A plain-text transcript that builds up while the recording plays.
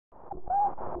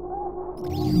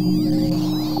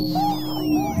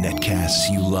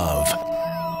Netcasts you love.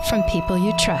 From people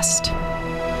you trust.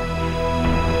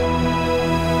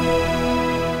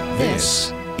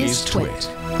 This is Twit.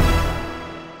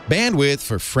 Bandwidth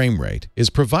for frame rate is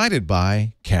provided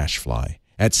by CacheFly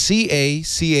at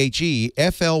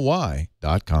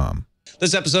CACHEFLY.com.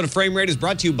 This episode of Frame Rate is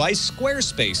brought to you by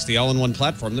Squarespace, the all-in-one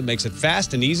platform that makes it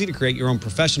fast and easy to create your own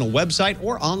professional website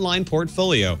or online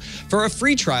portfolio. For a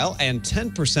free trial and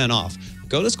 10% off,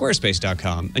 go to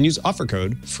squarespace.com and use offer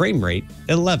code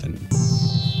FrameRate11.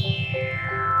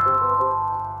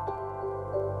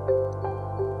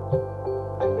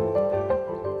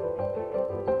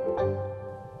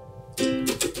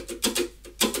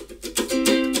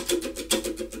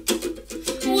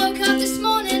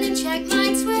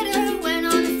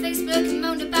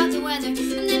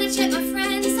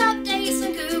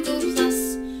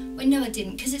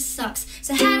 Because it sucks.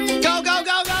 So how did it go?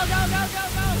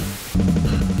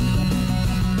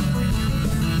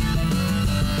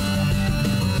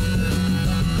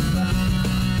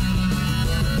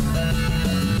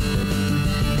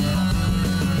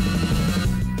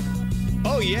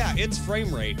 Oh yeah, it's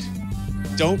Frame Rate.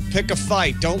 Don't pick a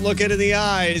fight. Don't look it in the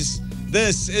eyes.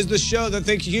 This is the show that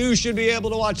thinks you should be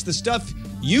able to watch the stuff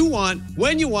you want,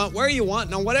 when you want, where you want,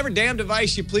 and on whatever damn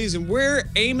device you please, and we're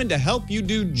aiming to help you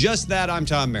do just that. I'm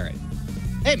Tom Merritt.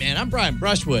 Hey, man, I'm Brian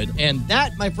Brushwood, and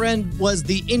that, my friend, was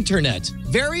the internet.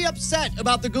 Very upset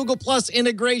about the Google Plus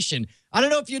integration. I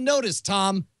don't know if you noticed,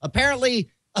 Tom.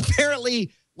 Apparently,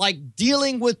 like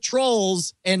dealing with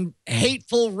trolls and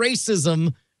hateful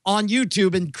racism on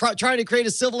YouTube and trying to create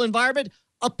a civil environment,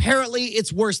 apparently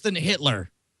it's worse than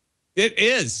Hitler. It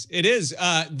is.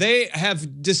 They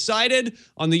have decided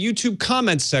on the YouTube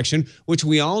comments section, which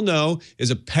we all know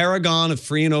is a paragon of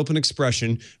free and open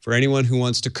expression for anyone who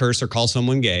wants to curse or call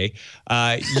someone gay.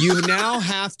 You now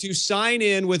have to sign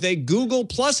in with a Google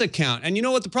Plus account. And you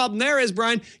know what the problem there is,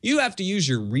 Brian? You have to use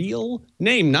your real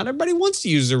name. Not everybody wants to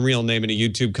use their real name in a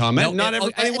YouTube comment. Not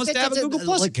everybody wants to have a Google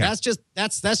Plus account.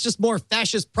 That's just more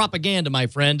fascist propaganda, my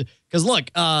friend. Because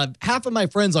look, half of my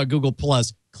friends on Google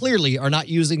Plus clearly are not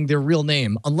using their real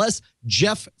name, unless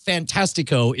Jeff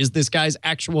Fantastico is this guy's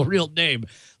actual real name.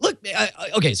 Look,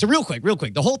 okay, so real quick.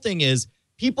 The whole thing is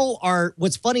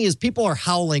what's funny is people are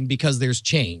howling because there's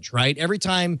change, right? Every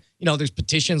time, there's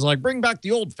petitions like, bring back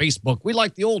the old Facebook. We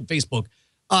like the old Facebook.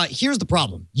 Here's the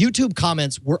problem. YouTube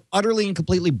comments were utterly and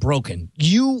completely broken.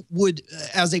 You would,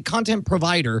 as a content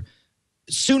provider,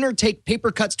 sooner take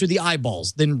paper cuts to the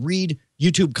eyeballs than read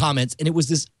YouTube comments. And it was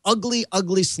this ugly,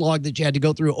 ugly slog that you had to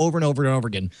go through over and over and over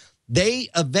again. They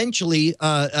eventually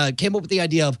came up with the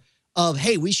idea of,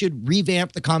 hey, we should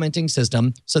revamp the commenting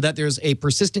system so that there's a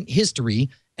persistent history.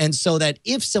 And so that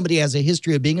if somebody has a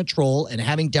history of being a troll and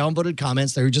having downvoted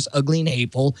comments that are just ugly and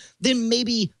hateful, then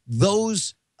maybe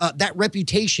that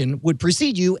reputation would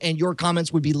precede you and your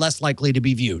comments would be less likely to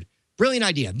be viewed. Brilliant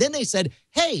idea. Then they said,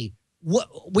 hey,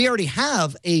 we already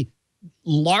have a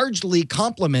largely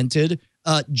complemented,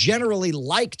 generally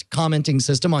liked commenting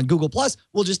system on Google Plus.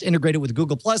 We'll just integrate it with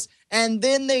Google Plus. And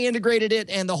then they integrated it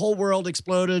and the whole world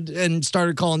exploded and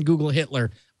started calling Google Hitler.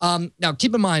 Now,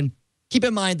 keep in mind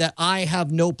that I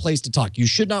have no place to talk. You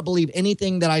should not believe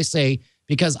anything that I say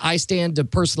because I stand to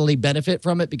personally benefit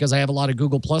from it because I have a lot of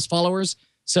Google Plus followers.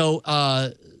 So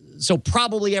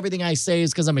probably everything I say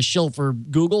is because I'm a shill for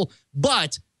Google.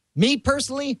 But me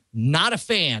personally, not a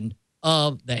fan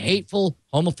of the hateful,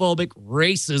 homophobic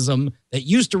racism that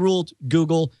used to rule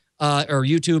Google or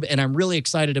YouTube, and I'm really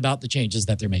excited about the changes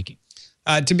that they're making.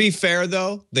 To be fair,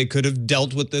 though, they could have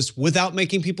dealt with this without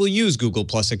making people use Google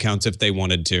Plus accounts if they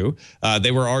wanted to.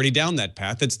 They were already down that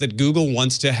path. It's that Google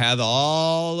wants to have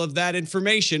all of that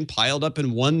information piled up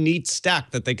in one neat stack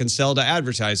that they can sell to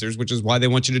advertisers, which is why they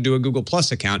want you to do a Google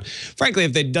Plus account. Frankly,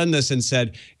 if they'd done this and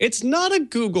said, it's not a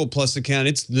Google Plus account,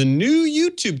 it's the new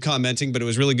YouTube commenting, but it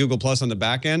was really Google Plus on the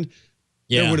back end,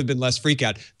 there would have been less freak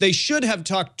out. They should have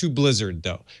talked to Blizzard,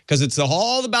 though, because it's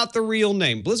all about the real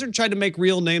name. Blizzard tried to make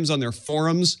real names on their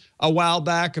forums a while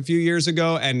back, a few years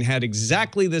ago, and had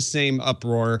exactly the same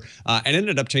uproar and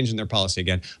ended up changing their policy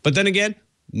again. But then again,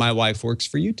 my wife works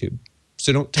for YouTube.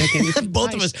 So don't take anything.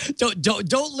 Both of us.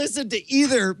 Don't listen to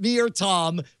either me or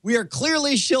Tom. We are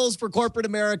clearly shills for corporate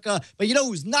America. But you know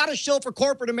who's not a shill for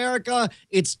corporate America?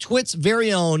 It's Twit's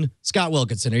very own Scott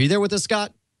Wilkinson. Are you there with us,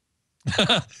 Scott?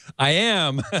 I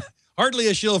am. Hardly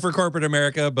a shill for corporate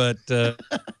America, but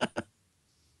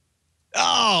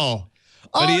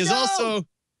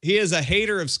he is a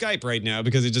hater of Skype right now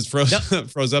because it just froze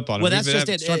up on him. Well, that's just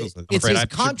it. It's his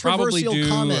controversial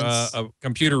comments. A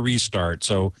computer restart.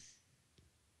 So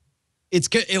It's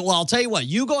good. Well, I'll tell you what.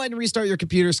 You go ahead and restart your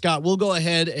computer, Scott. We'll go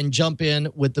ahead and jump in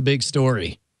with the big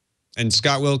story. And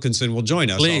Scott Wilkinson will join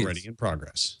us already in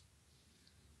progress.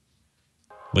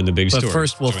 When the big story. But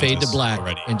first, we'll fade to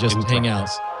black and just hang out.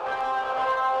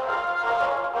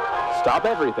 Stop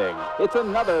everything. It's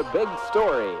another big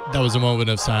story. That was a moment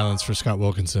of silence for Scott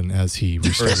Wilkinson as he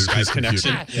restarted his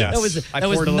connection. Yes. That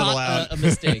was not a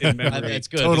mistake. That's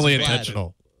good. Totally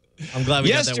intentional. I'm glad we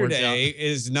got that worked out. Yesterday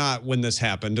is not when this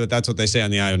happened, but that's what they say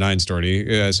on the IO9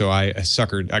 story. So I got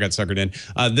suckered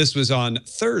in. This was on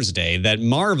Thursday that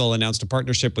Marvel announced a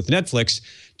partnership with Netflix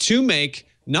to make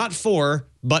not 4,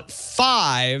 but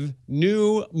 5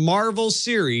 new Marvel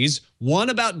series. One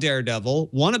about Daredevil,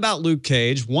 one about Luke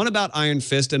Cage, one about Iron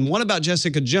Fist, and one about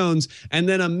Jessica Jones. And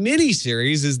then a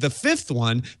mini-series is the 5th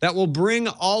one that will bring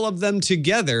all of them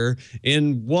together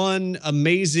in one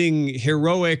amazing,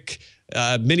 heroic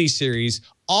miniseries.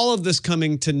 All of this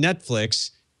coming to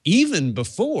Netflix even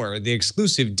before the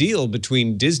exclusive deal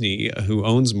between Disney, who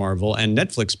owns Marvel, and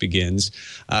Netflix begins.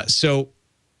 So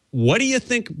what do you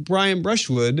think, Brian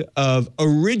Brushwood, of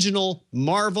original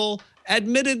Marvel,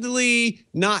 admittedly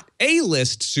not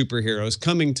A-list superheroes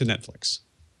coming to Netflix?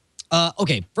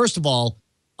 Okay, first of all,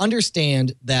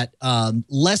 understand that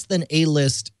less than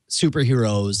A-list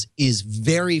superheroes is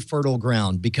very fertile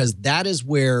ground because that is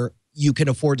where you can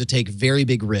afford to take very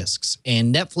big risks.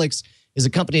 And Netflix is a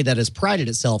company that has prided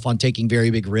itself on taking very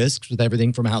big risks with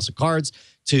everything from House of Cards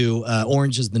to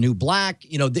Orange is the New Black.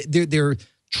 You know, they're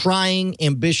trying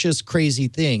ambitious, crazy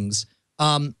things.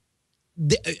 To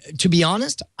be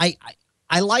honest,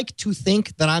 I like to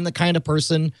think that I'm the kind of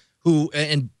person who,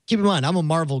 and keep in mind, I'm a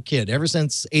Marvel kid. Ever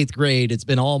since 8th grade, it's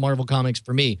been all Marvel comics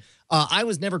for me. I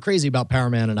was never crazy about Power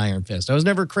Man and Iron Fist. I was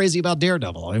never crazy about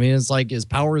Daredevil. I mean, it's like his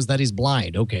power is that he's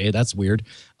blind. Okay, that's weird.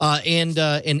 And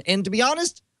to be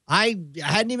honest, I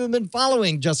hadn't even been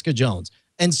following Jessica Jones.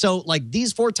 And so, like,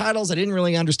 these 4 titles, I didn't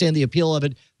really understand the appeal of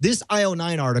it. This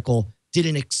IO9 article did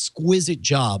an exquisite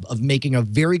job of making a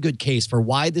very good case for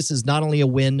why this is not only a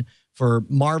win for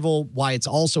Marvel, why it's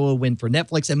also a win for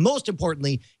Netflix, and most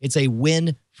importantly, it's a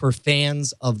win for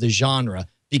fans of the genre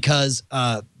because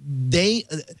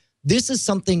this is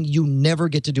something you never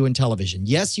get to do in television.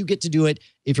 Yes, you get to do it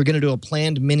if you're going to do a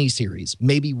planned miniseries,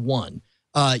 maybe one.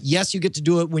 Yes, you get to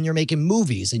do it when you're making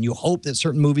movies and you hope that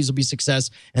certain movies will be success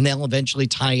and they'll eventually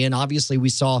tie in. Obviously, we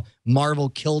saw Marvel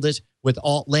killed it with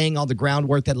laying all the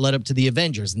groundwork that led up to the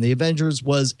Avengers. And the Avengers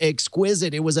was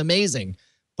exquisite. It was amazing.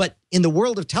 But in the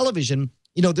world of television,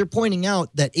 you know, they're pointing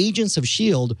out that Agents of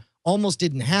S.H.I.E.L.D. almost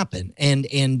didn't happen. And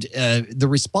the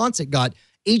response it got,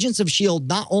 Agents of S.H.I.E.L.D.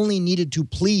 not only needed to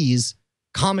please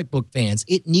comic book fans,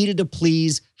 it needed to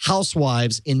please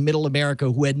housewives in middle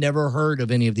America who had never heard of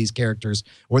any of these characters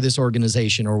or this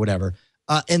organization or whatever.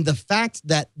 And the fact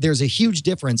that there's a huge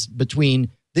difference between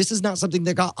this is not something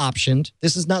that got optioned.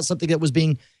 This is not something that was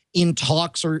being in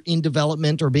talks or in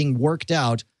development or being worked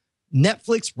out.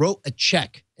 Netflix wrote a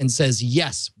check and says,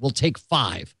 yes, we'll take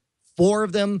 5. 4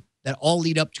 of them that all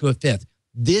lead up to a 5th.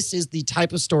 This is the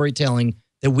type of storytelling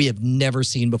that we have never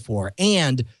seen before.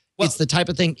 And it's the type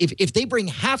of thing, if they bring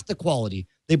half the quality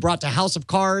they brought to House of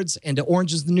Cards and to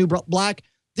Orange is the New Black,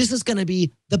 this is going to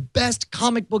be the best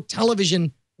comic book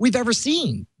television we've ever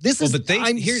seen.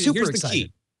 I'm super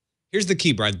excited. Here's the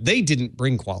key, Brian. They didn't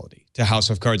bring quality to House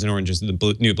of Cards and Orange is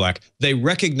the New Black. They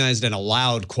recognized and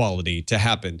allowed quality to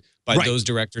happen by those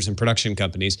directors and production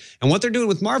companies. And what they're doing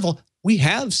with Marvel, we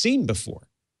have seen before.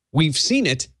 We've seen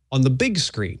it on the big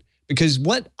screen. Because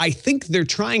what I think they're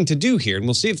trying to do here, and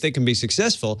we'll see if they can be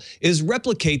successful, is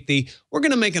replicate we're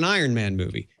going to make an Iron Man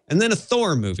movie, and then a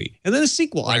Thor movie, and then a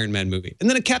sequel Iron Man movie, and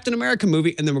then a Captain America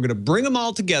movie, and then we're going to bring them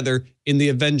all together in the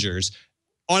Avengers.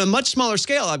 On a much smaller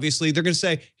scale, obviously, they're going to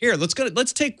say, here,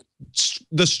 let's take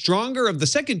the stronger of the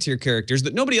second-tier characters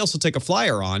that nobody else will take a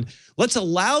flyer on. Let's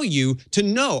allow you to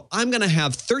know I'm going to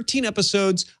have 13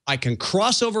 episodes. I can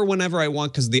cross over whenever I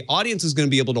want because the audience is going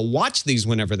to be able to watch these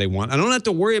whenever they want. I don't have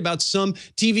to worry about some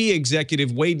TV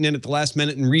executive wading in at the last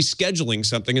minute and rescheduling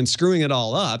something and screwing it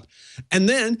all up. And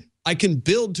then I can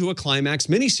build to a climax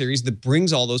miniseries that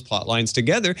brings all those plot lines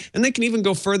together, and they can even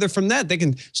go further from that. They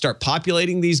can start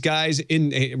populating these guys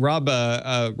in. Rob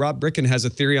Bricken has a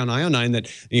theory on IO9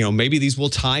 that maybe these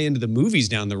will tie into the movies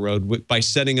down the road by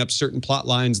setting up certain plot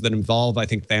lines that involve, I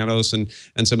think, Thanos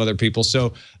and some other people.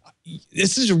 So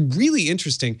this is really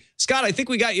interesting. Scott, I think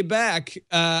we got you back.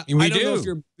 I don't know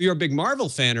if you're a big Marvel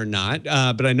fan or not,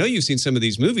 but I know you've seen some of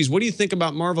these movies. What do you think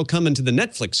about Marvel coming to the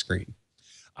Netflix screen?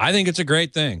 I think it's a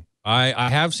great thing. I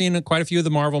have seen quite a few of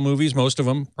the Marvel movies, most of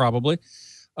them probably,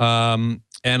 and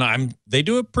they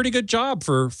do a pretty good job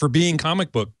for being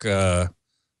comic book,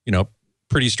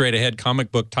 pretty straight ahead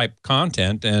comic book type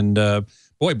content. And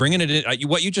boy, bringing it in,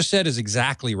 what you just said is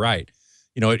exactly right.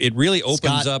 You know, it really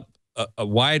opens up a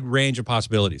wide range of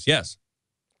possibilities. Yes.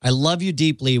 I love you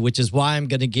deeply, which is why I'm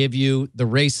going to give you the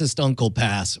racist uncle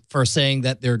pass for saying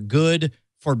that they're good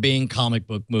for being comic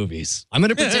book movies. I'm going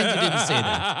to pretend you didn't say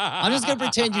that. I'm just going to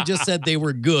pretend you just said they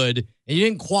were good and you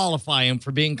didn't qualify them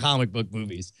for being comic book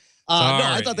movies. No,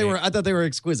 I thought they were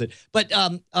exquisite. But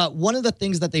one of the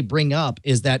things that they bring up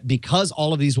is that because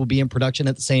all of these will be in production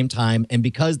at the same time, and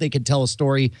because they could tell a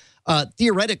story,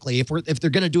 theoretically, if they're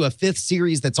going to do a 5th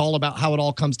series that's all about how it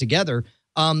all comes together,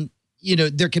 you know,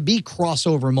 there could be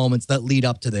crossover moments that lead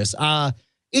up to this.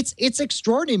 It's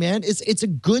extraordinary, man. It's a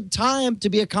good time to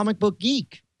be a comic book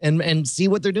geek and see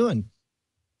what they're doing.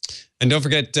 And don't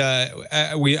forget,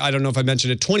 I don't know if I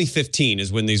mentioned it, 2015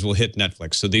 is when these will hit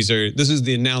Netflix. So this is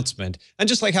the announcement. And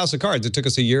just like House of Cards, it took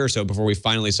us a year or so before we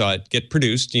finally saw it get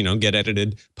produced, you know, get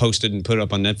edited, posted, and put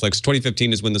up on Netflix.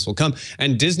 2015 is when this will come.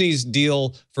 And Disney's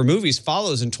deal for movies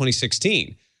follows in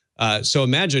 2016. So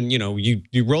imagine, you know,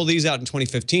 you roll these out in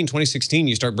 2015, 2016,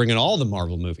 you start bringing all the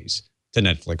Marvel movies to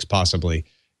Netflix, possibly,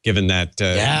 given that,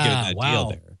 deal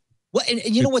there. Well, and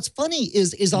you know what's funny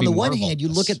is on the one hand, you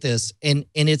look at this and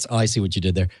it's, oh, I see what you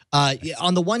did there.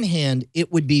 On the one hand,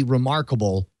 it would be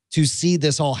remarkable to see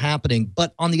this all happening.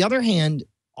 But on the other hand,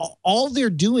 all they're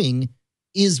doing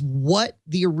is what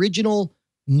the original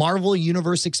Marvel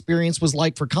Universe experience was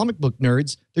like for comic book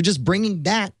nerds. They're just bringing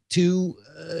that to,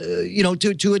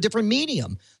 to a different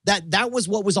medium. That was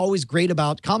what was always great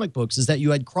about comic books, is that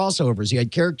you had crossovers. You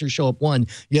had characters show up one.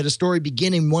 You had a story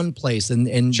begin in one place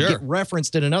and get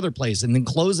referenced in another place and then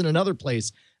close in another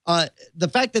place. The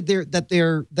fact that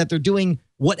they're doing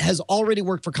what has already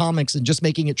worked for comics and just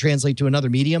making it translate to another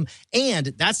medium. And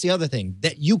that's the other thing,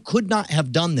 that you could not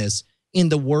have done this in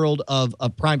the world of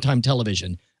primetime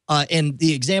television. And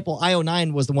the example,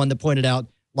 IO9 was the one that pointed out,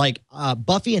 like,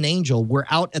 Buffy and Angel were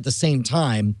out at the same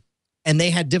time, and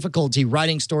they had difficulty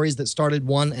writing stories that started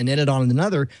one and ended on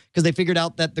another because they figured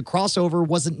out that the crossover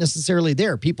wasn't necessarily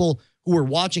there. People who were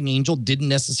watching Angel didn't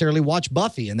necessarily watch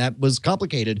Buffy, and that was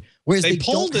complicated. Whereas they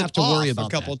pulled don't have to worry about a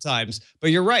couple times.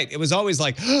 But you're right. It was always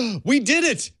like, oh, we did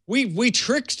it. We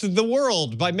tricked the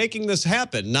world by making this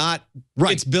happen. Not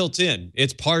it's built in.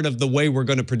 It's part of the way we're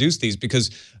going to produce these because,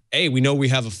 A, we know we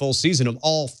have a full season of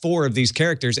all 4 of these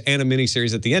characters and a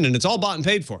miniseries at the end, and it's all bought and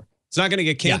paid for. It's not going to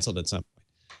get canceled at some point.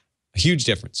 A huge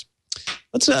difference.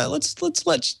 Let's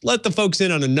let the folks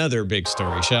in on another big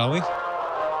story, shall we?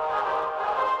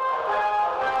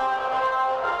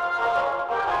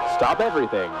 Stop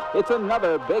everything. It's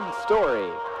another big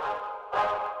story.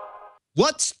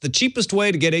 What's the cheapest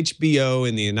way to get HBO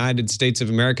in the United States of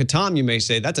America? Tom, you may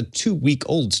say, that's a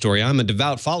 2-week-old story. I'm a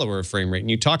devout follower of frame rate,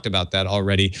 and you talked about that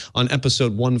already on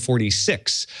episode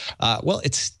 146. Well,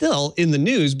 it's still in the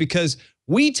news because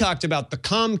we talked about the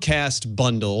Comcast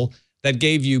bundle that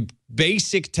gave you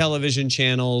basic television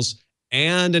channels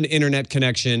and an internet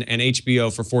connection and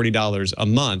HBO for $40 a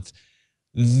month.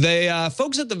 The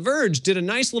folks at The Verge did a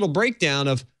nice little breakdown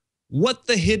of what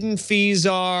the hidden fees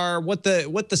are, what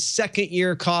the second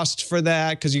year cost for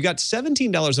that, because you got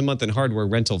 $17 a month in hardware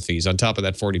rental fees on top of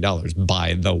that $40,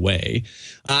 by the way.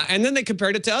 And then they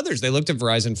compared it to others. They looked at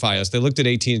Verizon Fios, they looked at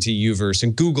AT&T Uverse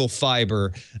and Google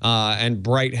Fiber and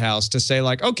Bright House to say,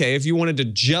 like, okay, if you wanted to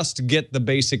just get the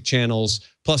basic channels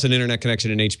plus an internet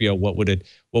connection and HBO, what would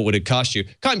it cost you?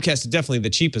 Comcast is definitely the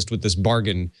cheapest with this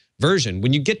bargain version.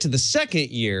 When you get to the second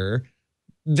year,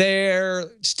 they're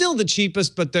still the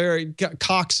cheapest, but their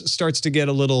Cox starts to get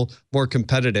a little more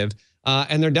competitive.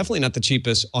 And they're definitely not the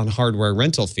cheapest on hardware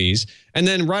rental fees. And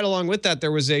then right along with that,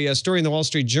 there was a story in the Wall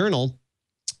Street Journal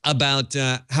about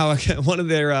how one of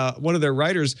their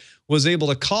writers was able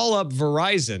to call up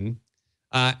Verizon.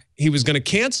 He was going to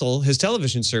cancel his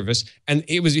television service, and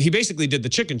he basically did the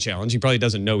chicken challenge. He probably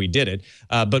doesn't know he did it.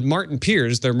 But Martin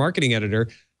Peers, their marketing editor,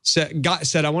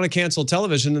 said, I want to cancel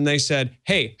television. And they said,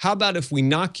 hey, how about if we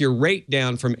knock your rate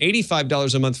down from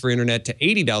 $85 a month for internet to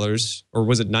 $80, or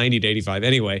was it $90 to $85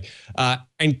 anyway,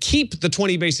 and keep the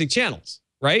 20 basic channels,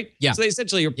 right? Yeah. So they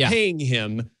essentially are paying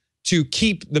him to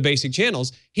keep the basic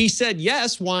channels. He said,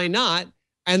 yes, why not?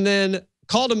 And then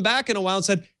called him back in a while and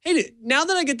said, hey, now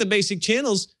that I get the basic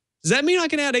channels, does that mean I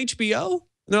can add HBO? And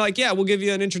they're like, yeah, we'll give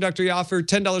you an introductory offer,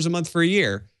 $10 a month for a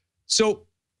year. So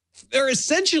they're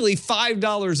essentially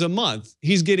 $5 a month.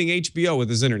 He's getting HBO with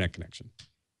his internet connection.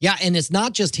 Yeah, and it's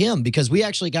not just him because we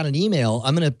actually got an email.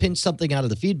 I'm going to pinch something out of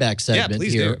the feedback segment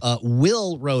please here. do.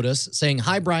 Will wrote us saying,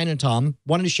 "Hi, Brian and Tom.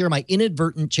 Wanted to share my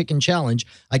inadvertent chicken challenge.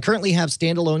 I currently have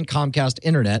standalone Comcast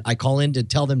internet. I call in to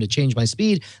tell them to change my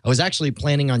speed. I was actually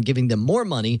planning on giving them more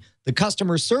money. The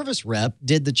customer service rep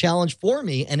did the challenge for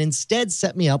me and instead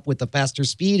set me up with a faster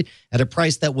speed at a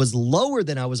price that was lower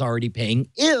than I was already paying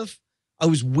if I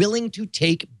was willing to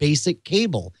take basic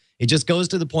cable. It just goes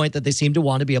to the point that they seem to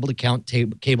want to be able to count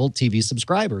cable TV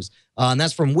subscribers." And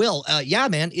that's from Will. Yeah,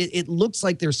 man, it looks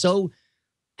like they're so,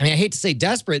 I mean, I hate to say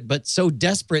desperate, but so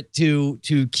desperate to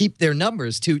keep their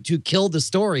numbers, to kill the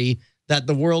story that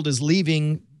the world is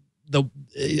leaving the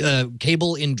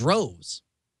cable in droves.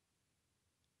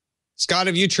 Scott,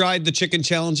 have you tried the chicken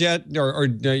challenge yet? Or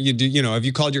have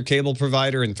you called your cable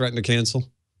provider and threatened to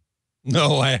cancel?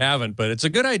 No, I haven't, but it's a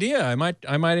good idea. I might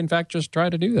in fact just try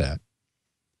to do that.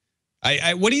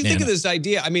 What do you think of this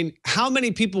idea? I mean, how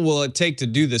many people will it take to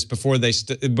do this before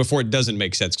it doesn't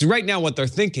make sense? Because right now what they're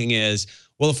thinking is,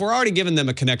 well, if we're already giving them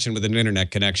a connection with an internet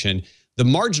connection, the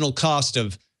marginal cost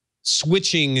of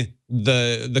switching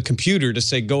the computer to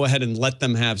say, go ahead and let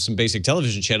them have some basic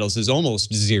television channels is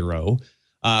almost zero,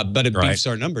 but it beefs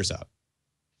our numbers up.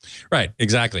 Right,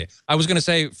 exactly. I was going to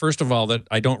say, first of all, that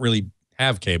I don't really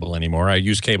have cable anymore. I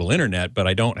use cable internet, but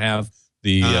I don't have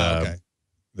the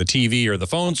TV or the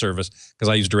phone service because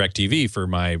I use DirecTV for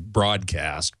my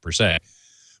broadcast per se.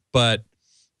 But,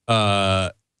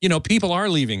 people are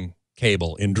leaving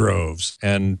cable in droves.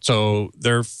 And so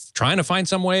they're trying to find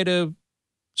some way to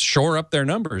shore up their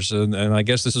numbers. And I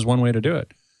guess this is one way to do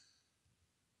it.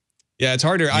 Yeah, it's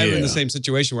harder. I'm in the same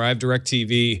situation where I have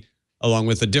DirecTV along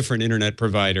with a different internet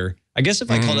provider. I guess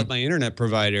if I called up my internet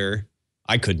provider,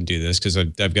 I couldn't do this because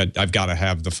I've got to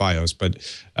have the FiOS. But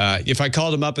if I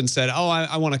called them up and said, "Oh,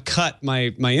 I want to cut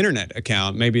my internet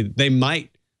account," maybe they might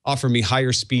offer me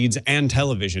higher speeds and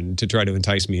television to try to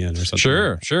entice me in or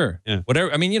something. Sure. Yeah.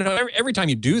 Whatever. I mean, every time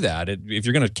you do that, if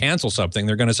you're going to cancel something,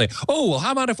 they're going to say, "Oh, well,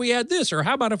 how about if we add this or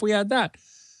how about if we add that?"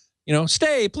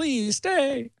 Stay, please,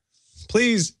 stay.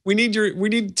 Please, we need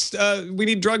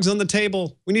drugs on the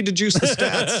table. We need to juice the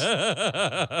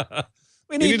stats.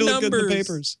 We need to look good in the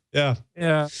papers. Yeah.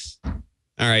 All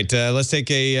right, let's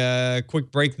take a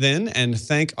quick break then and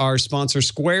thank our sponsor,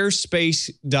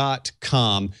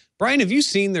 Squarespace.com. Brian, have you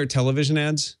seen their television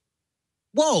ads?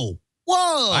 Whoa.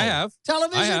 I have.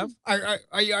 Television? I have.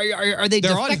 Are they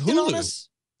defecting on us?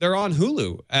 They're on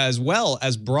Hulu as well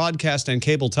as broadcast and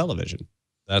cable television.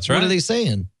 That's right. What are they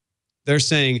saying? They're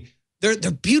saying they're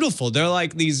beautiful. They're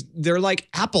like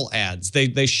Apple ads.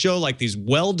 They show like these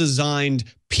well-designed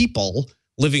people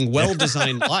living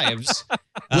well-designed lives.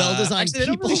 Well-designed people. They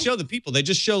don't really show the people. They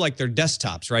just show like their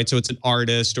desktops, right? So it's an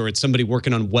artist or it's somebody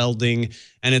working on welding,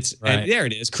 and and there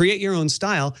it is. Create your own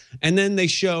style, and then they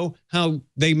show how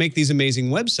they make these amazing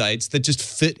websites that just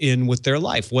fit in with their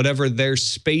life. Whatever their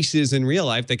space is in real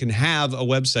life, they can have a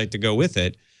website to go with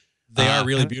it. They are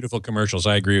really beautiful commercials.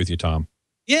 I agree with you, Tom.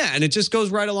 Yeah, and it just goes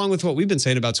right along with what we've been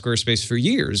saying about Squarespace for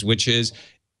years, which is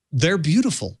they're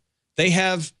beautiful. They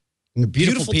have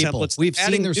beautiful people. templates. We've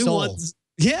seen their soul. Ones.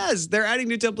 Yes, they're adding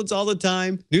new templates all the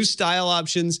time, new style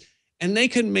options, and they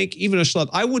can make even a schlub.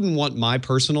 I wouldn't want my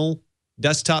personal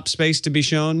desktop space to be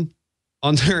shown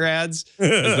on their ads.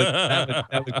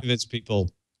 That would convince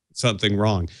people something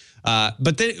wrong.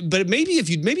 But maybe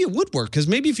it would work, because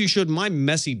maybe if you showed my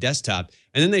messy desktop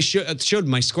and then they showed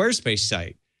my Squarespace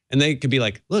site, and they could be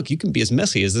like, look, you can be as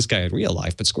messy as this guy in real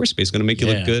life, but Squarespace is going to make you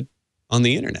look good on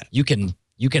the internet. You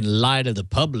can lie to the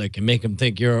public and make them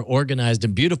think you're organized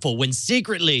and beautiful when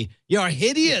secretly you're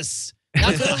hideous.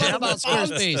 That's what I love about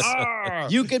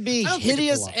Squarespace. You could be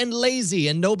hideous and lazy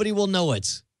and nobody will know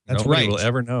it. That's nobody right. will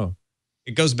ever know.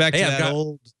 It goes back to that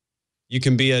old, you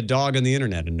can be a dog on the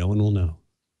internet and no one will know.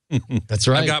 That's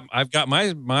right. I've got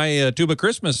my Tuba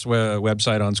Christmas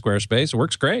website on Squarespace. It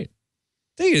works great.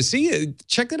 There you see,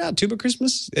 check that out. Tuba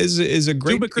Christmas is a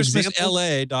great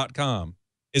TubaChristmasLA.com.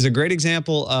 is a great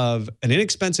example of an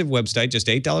inexpensive website. Just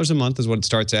 $8 a month is what it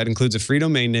starts at. Includes a free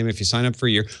domain name if you sign up for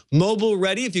a year. Mobile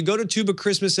ready. If you go to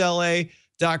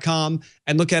TubaChristmasLA.com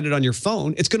and look at it on your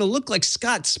phone, it's going to look like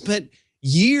Scott spent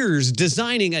years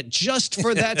designing it just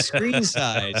for that screen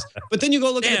size. But then you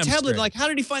go look at a tablet, like, how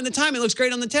did he find the time? It looks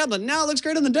great on the tablet. Now it looks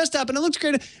great on the desktop, and it looks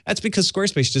great. That's because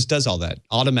Squarespace just does all that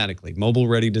automatically.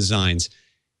 Mobile-ready designs.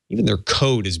 Even their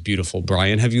code is beautiful,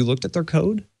 Brian. Have you looked at their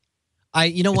code?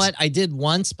 You know what? I did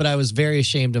once, but I was very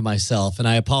ashamed of myself, and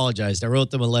I apologized. I wrote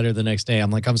them a letter the next day.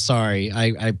 I'm like, I'm sorry.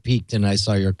 I peeked and I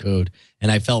saw your code,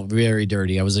 and I felt very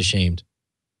dirty. I was ashamed.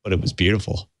 But it was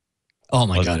beautiful. Oh,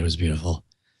 my God, it was beautiful.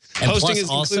 And Hosting plus is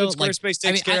also, included. Squarespace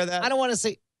takes care of that. I don't want to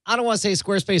say I don't want to say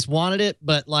Squarespace wanted it,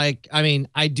 but like, I mean,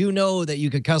 I do know that you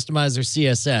can customize their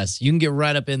CSS. You can get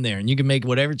right up in there and you can make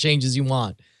whatever changes you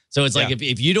want. So it's like,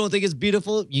 if you don't think it's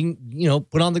beautiful, you can,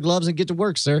 put on the gloves and get to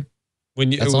work, sir.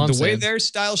 When the way their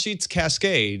style sheets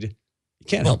cascade, you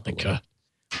can't help it.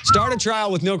 Start a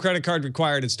trial with no credit card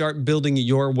required and start building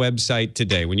your website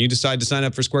today. When you decide to sign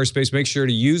up for Squarespace, make sure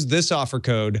to use this offer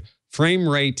code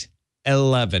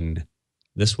FrameRate11.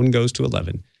 This one goes to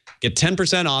 11. Get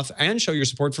 10% off and show your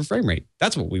support for FrameRate.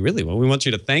 That's what we really want. We want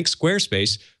you to thank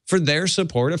Squarespace for their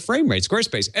support of FrameRate.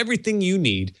 Squarespace, everything you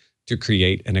need to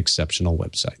create an exceptional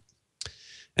website.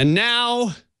 And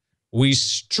now we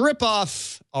strip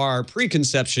off our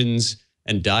preconceptions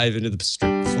and dive into the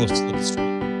street.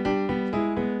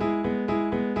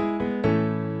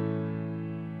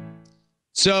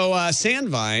 So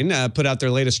Sandvine put out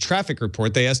their latest traffic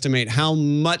report. They estimate how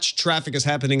much traffic is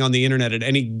happening on the internet at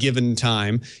any given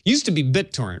time. Used to be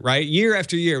BitTorrent, right? Year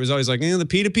after year, it was always like, the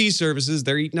P2P services,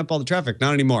 they're eating up all the traffic.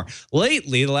 Not anymore.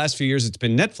 Lately, the last few years, it's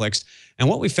been Netflix. And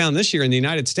what we found this year in the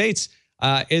United States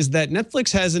is that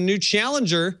Netflix has a new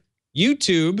challenger.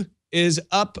 YouTube is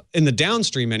up in the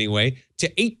downstream anyway to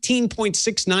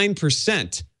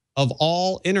 18.69% of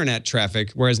all internet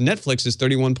traffic, whereas Netflix is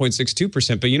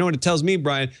 31.62%. But you know what it tells me,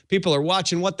 Brian? People are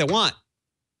watching what they want.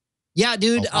 Yeah,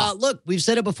 dude. Look, we've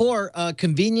said it before.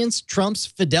 Convenience trumps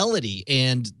fidelity.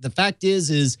 And the fact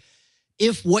is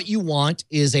if what you want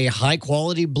is a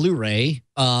high-quality Blu-ray,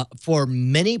 for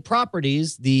many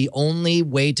properties, the only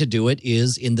way to do it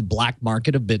is in the black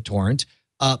market of BitTorrent.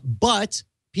 But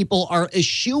people are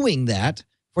eschewing that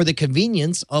for the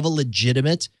convenience of a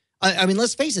legitimate. I mean,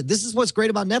 let's face it. This is what's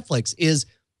great about Netflix is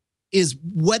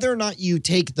whether or not you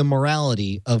take the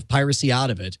morality of piracy out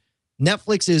of it.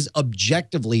 Netflix is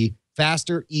objectively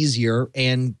faster, easier,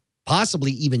 and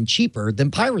possibly even cheaper than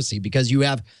piracy because you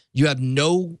have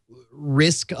no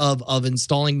risk of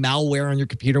installing malware on your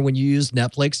computer when you use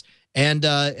Netflix. And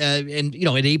at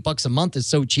 $8 a month is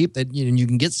so cheap that you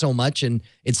can get so much, and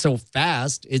it's so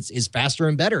fast. It's faster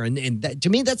and better, and that, to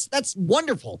me that's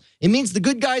wonderful. It means the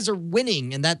good guys are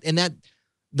winning, and that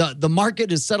the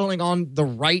market is settling on the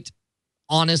right,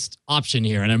 honest option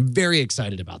here, and I'm very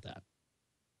excited about that.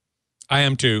 I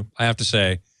am too. I have to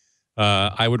say,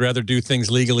 I would rather do things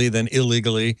legally than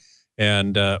illegally,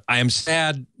 and I am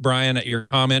sad, Brian, at your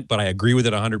comment, but I agree with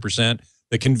it 100%.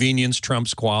 The convenience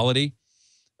trumps quality.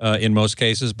 In most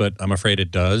cases, but I'm afraid it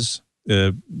does,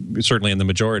 certainly in the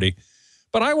majority.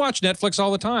 But I watch Netflix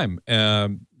all the time.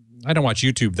 I don't watch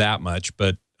YouTube that much,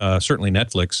 but certainly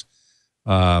Netflix.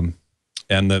 And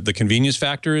the convenience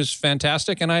factor is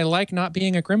fantastic, and I like not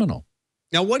being a criminal.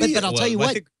 Now, what do you... But I'll tell you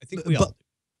what. I think we all...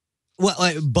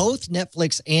 Well, both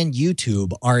Netflix and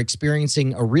YouTube are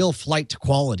experiencing a real flight to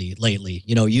quality lately.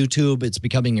 YouTube, it's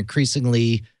becoming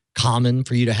increasingly common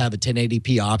for you to have a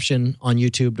 1080p option on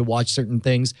YouTube to watch certain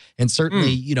things. And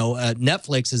certainly,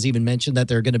 Netflix has even mentioned that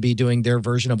they're going to be doing their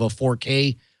version of a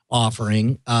 4K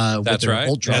offering with their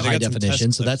ultra high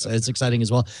definition. So it's exciting as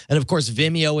well. And of course,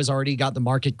 Vimeo has already got the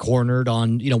market cornered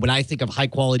on, when I think of high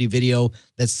quality video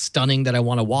that's stunning that I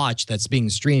want to watch that's being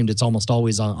streamed, it's almost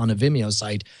always on a Vimeo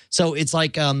site. So it's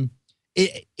like,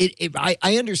 I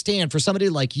understand for somebody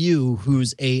like you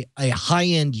who's a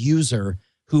high-end user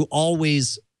who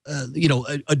always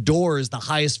adores the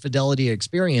highest fidelity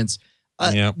experience.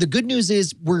 The good news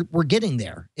is we're getting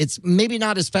there. It's maybe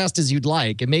not as fast as you'd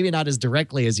like, and maybe not as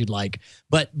directly as you'd like,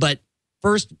 but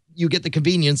first you get the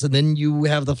convenience, and then you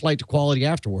have the flight to quality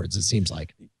afterwards. It seems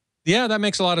like. Yeah, that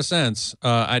makes a lot of sense.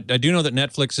 I do know that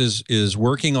Netflix is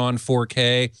working on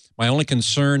 4K. My only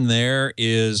concern there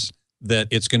is that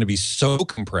it's going to be so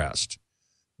compressed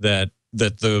that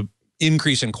the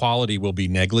increase in quality will be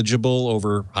negligible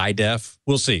over high def.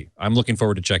 We'll see. I'm looking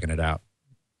forward to checking it out.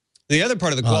 The other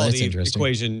part of the quality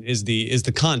equation is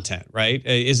the content, right?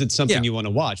 Is it something you want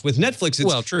to watch? With Netflix,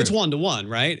 it's one-to-one,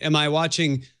 right? Am I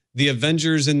watching the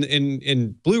Avengers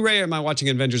in Blu-ray, or am I watching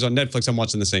Avengers on Netflix? I'm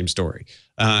watching the same story.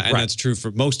 And that's true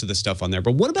for most of the stuff on there.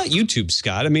 But what about YouTube,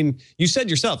 Scott? I mean, you said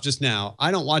yourself just now, I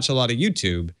don't watch a lot of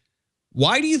YouTube.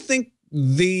 Why do you think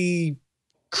the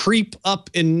creep up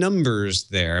in numbers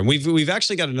there? And we've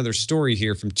actually got another story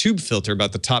here from TubeFilter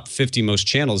about the top 50 most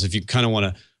channels. If you kind of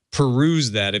want to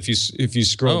peruse that, if you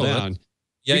scroll down,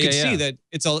 you can see that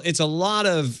it's a lot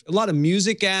of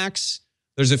music acts.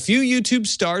 There's a few YouTube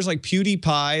stars like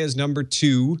PewDiePie is number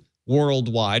 2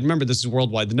 worldwide. Remember, this is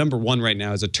worldwide. The number 1 right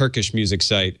now is a Turkish music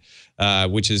site,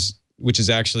 which is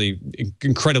actually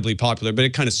incredibly popular, but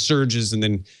it kind of surges and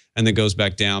then goes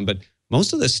back down. But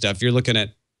most of this stuff, you're looking at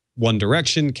One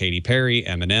Direction, Katy Perry,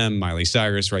 Eminem, Miley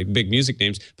Cyrus, right? Big music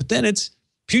names. But then it's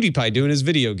PewDiePie doing his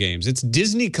video games. It's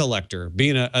Disney Collector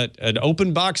being an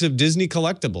open box of Disney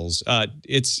collectibles.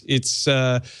 It's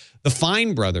the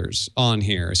Fine Brothers on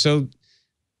here. So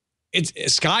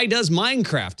it's Sky does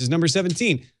Minecraft is number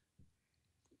 17.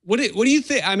 What do you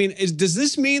think? I mean, does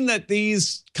this mean that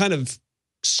these kind of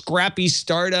scrappy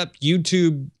startup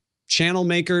YouTube channel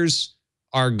makers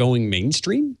are going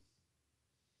mainstream?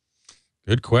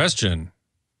 Good question.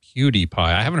 PewDiePie.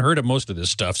 I haven't heard of most of this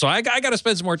stuff, so I got to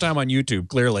spend some more time on YouTube.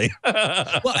 Clearly.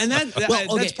 Well, and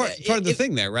that's part of the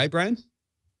thing there, right, Brian?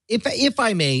 If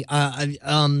I may,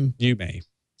 you may.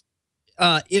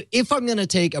 If I'm going to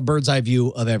take a bird's eye view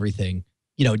of everything,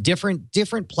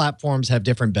 different platforms have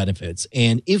different benefits,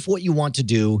 and if what you want to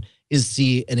do is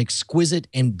see an exquisite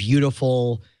and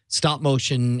beautiful stop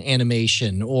motion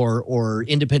animation or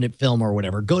independent film or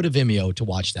whatever, go to Vimeo to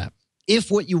watch that.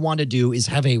 If what you want to do is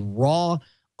have a raw,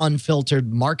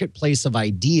 unfiltered marketplace of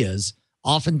ideas,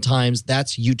 oftentimes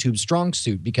that's YouTube's strong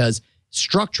suit because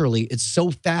structurally it's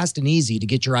so fast and easy to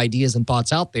get your ideas and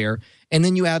thoughts out there. And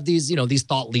then you have these, these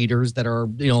thought leaders that are,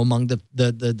 among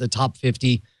the top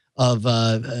 50 of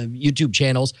YouTube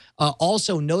channels.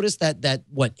 Also notice that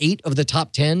 8 of the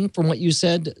top 10 from what you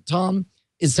said, Tom,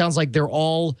 it sounds like they're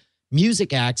all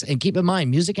music acts. And keep in mind,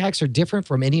 music acts are different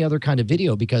from any other kind of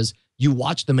video because you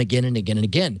watch them again and again and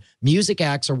again. Music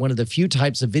acts are one of the few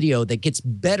types of video that gets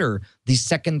better the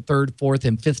second, third, fourth,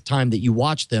 and fifth time that you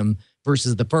watch them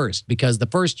versus the first. Because the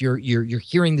first, you're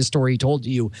hearing the story told to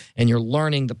you and you're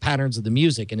learning the patterns of the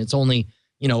music. And it's only,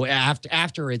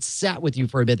 after it's sat with you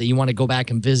for a bit that you want to go back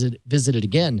and visit it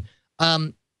again.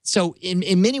 So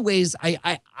in many ways,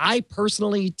 I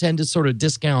personally tend to sort of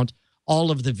discount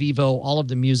all of the Vivo, all of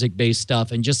the music-based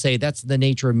stuff, and just say that's the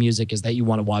nature of music is that you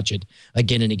want to watch it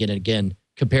again and again and again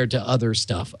compared to other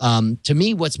stuff. To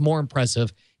me, what's more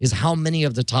impressive is how many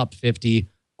of the top 50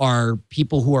 are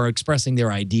people who are expressing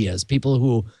their ideas, people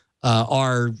who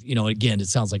are, again, it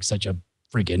sounds like such a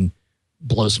freaking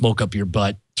blow smoke up your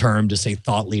butt term to say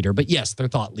thought leader, but yes, they're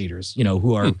thought leaders,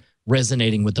 who are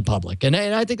resonating with the public. And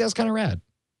I think that's kind of rad.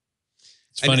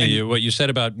 It's funny what you said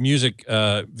about music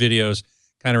videos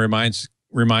kind of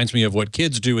reminds me of what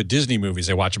kids do with Disney movies.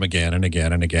 They watch them again and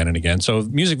again and again and again. So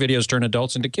music videos turn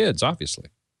adults into kids, obviously.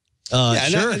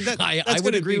 Sure. I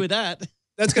would agree with that.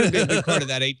 That's going to be a big part of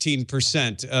that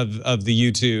 18% of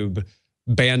the YouTube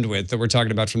bandwidth that we're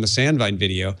talking about from the Sandvine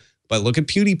video. But look at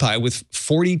PewDiePie with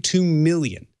 42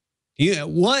 million.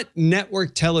 What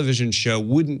network television show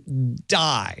wouldn't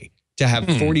die to have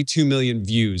 42 million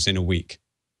views in a week?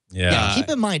 Yeah. Keep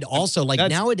in mind also, like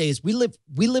nowadays, we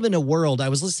live in a world. I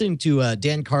was listening to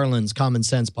Dan Carlin's Common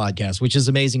Sense podcast, which is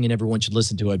amazing and everyone should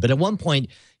listen to it. But at one point,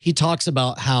 he talks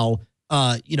about how,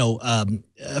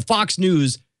 Fox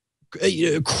News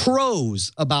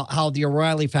crows about how the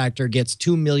O'Reilly Factor gets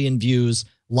 2 million views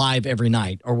live every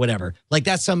night or whatever. Like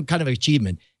that's some kind of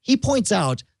achievement. He points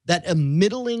out that a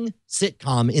middling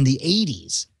sitcom in the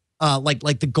 80s,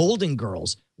 like the Golden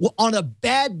Girls, on a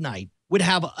bad night, would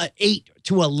have 8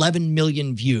 to 11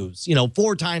 million views,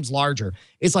 4 times larger.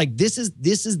 It's like this is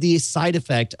the side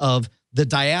effect of the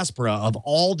diaspora, of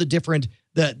all the different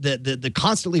the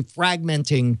constantly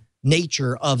fragmenting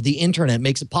nature of the internet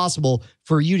makes it possible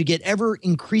for you to get ever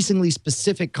increasingly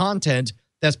specific content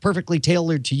that's perfectly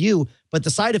tailored to you. But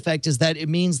the side effect is that it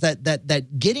means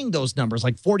that getting those numbers,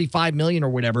 like 45 million or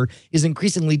whatever, is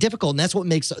increasingly difficult. And that's what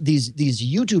makes these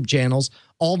YouTube channels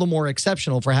all the more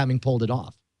exceptional for having pulled it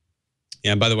off.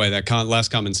 Yeah, and by the way, that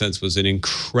last Common Sense was an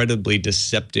incredibly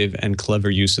deceptive and clever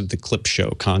use of the clip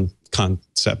show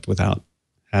concept without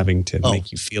having to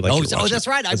make you feel like you're watching. That's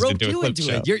right. I roped you into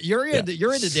it. You're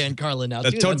into Dan Carlin now,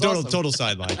 too. Total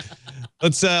sideline.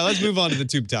 Let's move on to the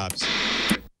tube tops.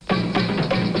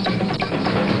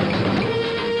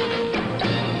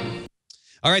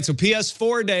 All right, so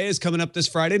PS4 Day is coming up this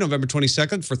Friday, November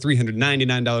 22nd, for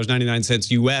 $399.99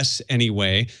 US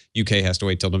anyway. UK has to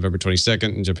wait till November 22nd,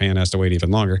 and Japan has to wait even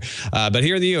longer. But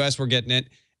here in the US, we're getting it.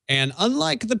 And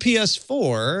unlike the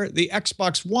PS4, the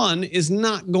Xbox One is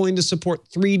not going to support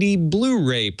 3D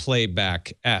Blu-ray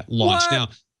playback at launch. What? Now,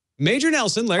 Major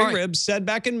Nelson, Larry Ribbs, said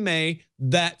back in May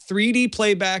that 3D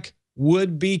playback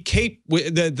would be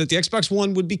that the Xbox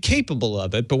One would be capable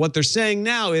of it. But what they're saying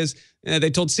now is, they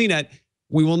told CNET,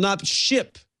 we will not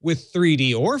ship with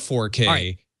 3D or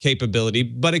 4K capability,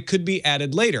 but it could be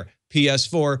added later.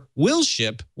 PS4 will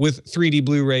ship with 3D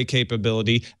Blu-ray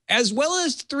capability as well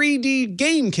as 3D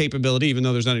game capability, even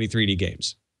though there's not any 3D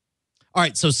games. All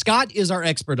right, so Scott is our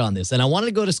expert on this, and I wanted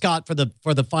to go to Scott for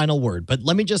the final word. But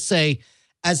let me just say,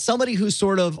 as somebody who's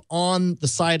sort of on the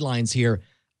sidelines here,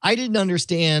 I didn't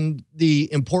understand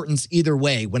the importance either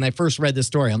way when I first read this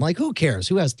story. I'm like, who cares?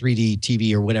 Who has 3D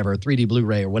TV or whatever, 3D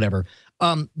Blu-ray or whatever?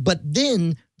 But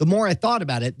then the more I thought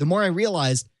about it, the more I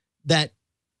realized that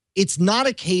it's not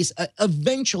a case.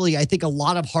 Eventually, I think a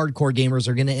lot of hardcore gamers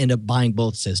are going to end up buying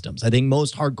both systems. I think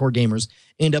most hardcore gamers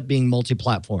end up being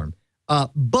multi-platform.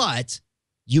 But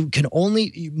you can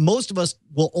most of us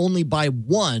will only buy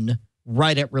one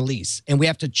right at release, and we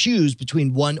have to choose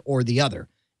between one or the other.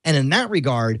 And in that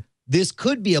regard, this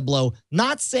could be a blow.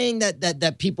 Not saying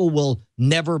that people will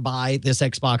never buy this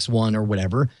Xbox One or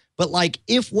whatever, but like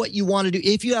if what you want to do,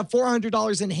 if you have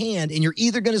 $400 in hand and you're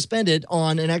either going to spend it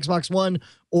on an Xbox One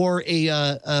or a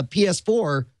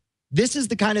PS4, this is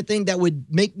the kind of thing that would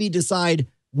make me decide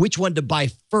which one to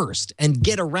buy first and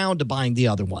get around to buying the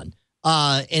other one.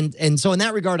 And so in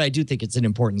that regard, I do think it's an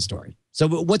important story. So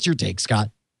what's your take, Scott?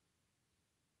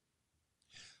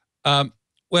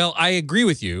 Well, I agree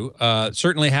with you.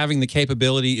 Certainly having the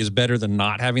capability is better than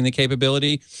not having the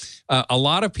capability. A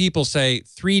lot of people say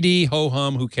 3D,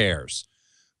 ho-hum, who cares?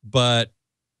 But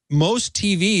most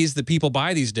TVs that people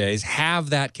buy these days have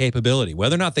that capability.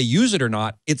 Whether or not they use it or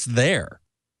not, it's there.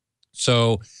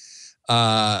 So,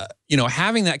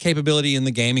 having that capability in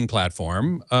the gaming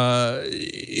platform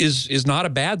is not a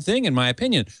bad thing, in my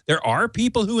opinion. There are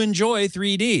people who enjoy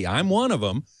 3D. I'm one of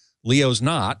them. Leo's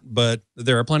not, but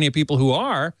there are plenty of people who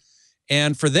are.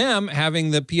 And for them, having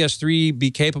the PS3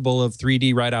 be capable of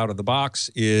 3D right out of the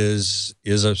box is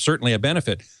certainly a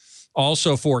benefit.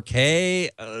 Also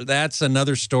 4K, that's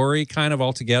another story kind of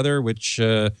altogether, which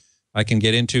I can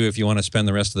get into if you want to spend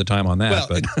the rest of the time on that.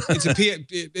 Well, but it's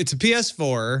a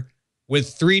PS4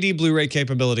 with 3D Blu-ray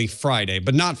capability Friday,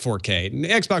 but not 4K. And the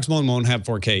Xbox One won't have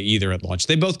 4K either at launch.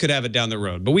 They both could have it down the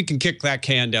road, but we can kick that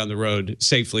can down the road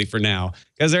safely for now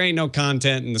because there ain't no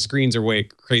content and the screens are way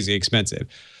crazy expensive.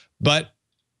 But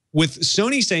with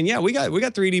Sony saying, yeah, we got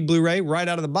 3D Blu-ray right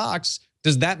out of the box,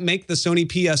 does that make the Sony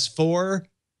PS4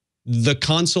 the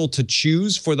console to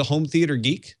choose for the home theater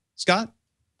geek, Scott?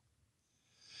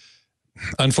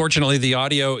 Unfortunately, the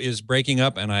audio is breaking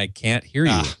up and I can't hear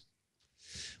you.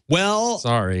 Well,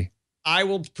 sorry. I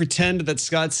will pretend that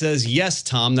Scott says, yes,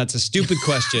 Tom, that's a stupid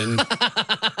question. And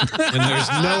there's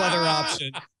no other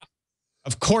option.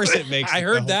 Of course it makes I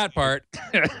heard that part.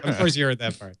 Of course you heard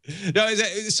that part. No,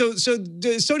 so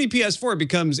Sony PS4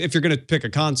 becomes, if you're going to pick a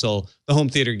console, the home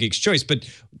theater geek's choice. But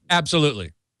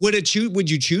absolutely. Would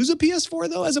you choose a PS4,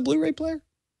 though, as a Blu-ray player?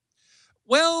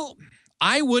 Well,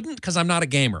 I wouldn't because I'm not a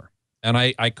gamer. And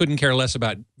I couldn't care less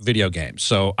about video games.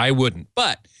 So I wouldn't.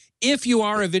 But if you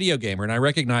are a video gamer, and I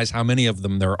recognize how many of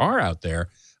them there are out there,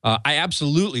 I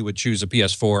absolutely would choose a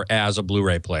PS4 as a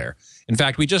Blu-ray player. In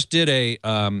fact, we just did a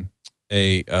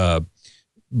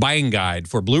buying guide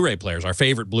for Blu-ray players, our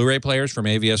favorite Blu-ray players from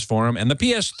AVS Forum, and the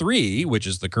PS3, which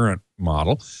is the current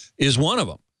model, is one of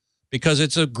them because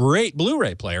it's a great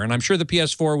Blu-ray player, and I'm sure the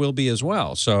PS4 will be as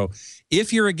well. So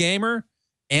if you're a gamer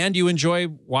and you enjoy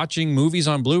watching movies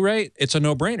on Blu-ray, it's a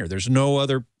no-brainer. There's no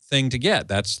other thing to get.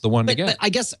 That's the one to get. But I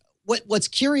guess what's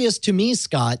curious to me,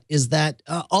 Scott, is that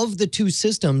of the two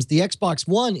systems, the Xbox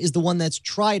One is the one that's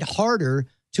tried harder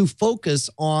to focus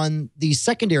on the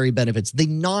secondary benefits, the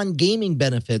non-gaming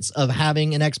benefits of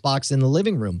having an Xbox in the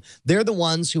living room. They're the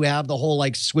ones who have the whole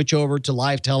like switch over to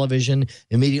live television,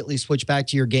 immediately switch back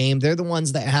to your game. They're the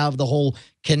ones that have the whole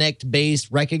Connect-based,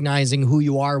 recognizing who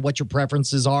you are, what your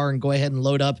preferences are, and go ahead and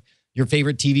load up your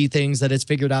favorite TV things that it's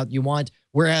figured out you want.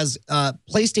 Whereas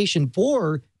PlayStation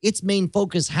 4, its main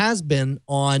focus has been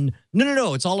on,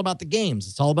 no, it's all about the games.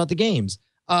 It's all about the games.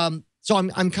 So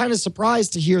I'm kind of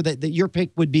surprised to hear that your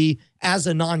pick would be, as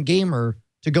a non-gamer,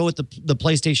 to go with the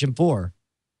PlayStation 4.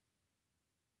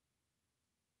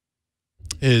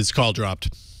 His call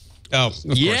dropped. Oh, of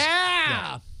course.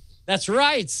 Yeah. That's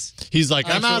right. He's like,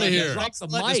 I'm out of here. Let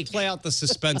us play out the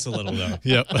suspense a little, though.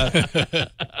 Yep.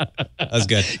 That's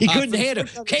good. He couldn't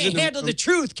handle the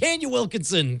truth, can you,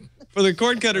 Wilkinson? For the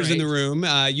cord cutters in the room,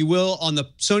 you will, on the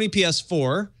Sony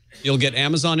PS4, you'll get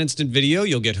Amazon Instant Video,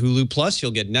 you'll get Hulu Plus,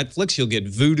 you'll get Netflix, you'll get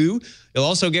Vudu. You'll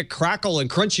also get Crackle and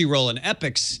Crunchyroll and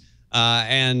Epix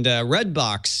and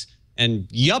Redbox and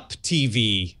Yup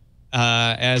TV,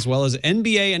 as well as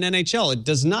NBA and NHL. It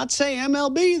does not say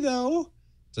MLB, though.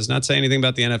 It does not say anything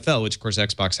about the NFL, which, of course,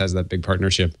 Xbox has that big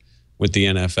partnership with the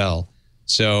NFL.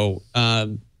 So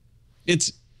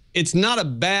it's not a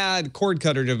bad cord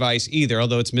cutter device either,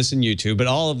 although it's missing YouTube. But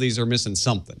all of these are missing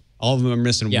something. All of them are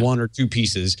missing one or two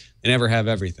pieces. They never have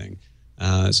everything.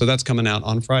 So that's coming out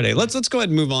on Friday. Let's go ahead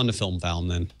and move on to Film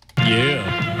Found then.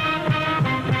 Yeah.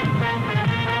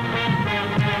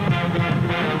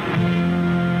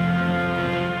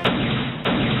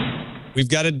 We've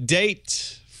got a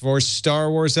date for Star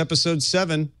Wars Episode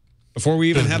 7 before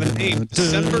we even have a name.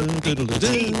 December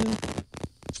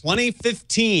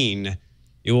 2015.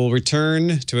 You will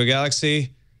return to a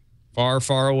galaxy far,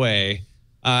 far away.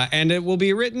 And it will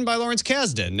be written by Lawrence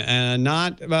Kasdan,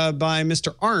 not by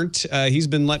Mr. Arndt. He's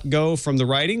been let go from the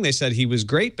writing. They said he was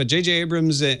great, but J.J.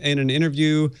 Abrams, in an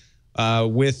interview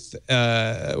with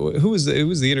who was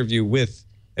the interview with?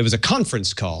 It was a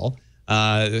conference call.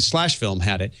 Slash Film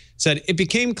had it, said it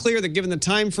became clear that given the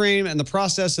time frame and the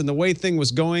process and the way thing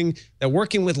was going, that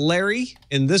working with Larry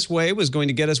in this way was going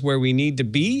to get us where we need to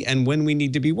be and when we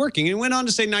need to be working. And went on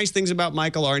to say nice things about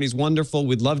Michael Arndt. He's wonderful.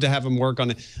 We'd love to have him work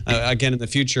on it again in the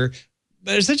future.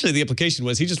 But essentially, the implication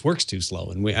was he just works too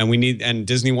slow, and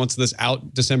Disney wants this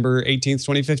out December 18th,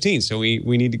 2015. So we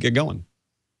need to get going.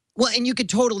 Well, and you could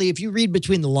totally, if you read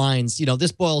between the lines,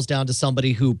 this boils down to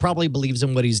somebody who probably believes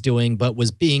in what he's doing, but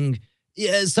was being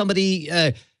somebody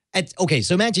okay,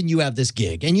 so imagine you have this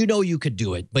gig and you could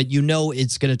do it, but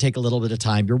it's going to take a little bit of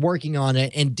time. You're working on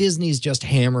it and Disney's just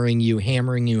hammering you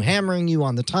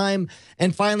on the time.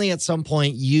 And finally, at some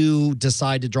point, you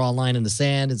decide to draw a line in the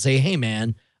sand and say, hey,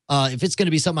 man, if it's going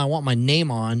to be something I want my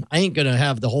name on, I ain't going to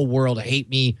have the whole world hate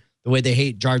me the way they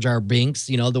hate Jar Jar Binks.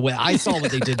 The way I saw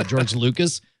what they did to George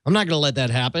Lucas. I'm not going to let that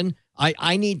happen.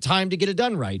 I need time to get it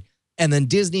done right. And then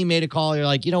Disney made a call. You're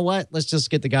like, you know what? Let's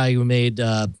just get the guy who made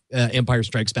Empire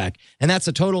Strikes Back. And that's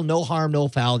a total no harm, no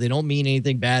foul. They don't mean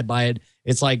anything bad by it.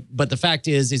 It's like, but the fact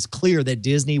is, it's clear that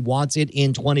Disney wants it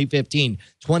in 2015.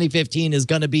 2015 is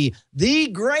going to be the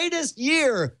greatest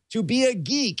year to be a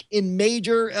geek in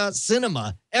major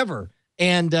cinema ever.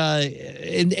 And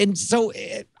so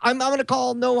I'm going to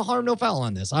call no harm, no foul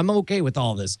on this. I'm okay with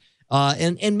all this.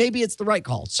 And maybe it's the right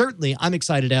call. Certainly, I'm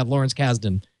excited to have Lawrence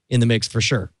Kasdan in the mix for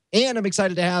sure. And I'm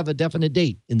excited to have a definite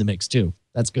date in the mix, too.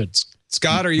 That's good.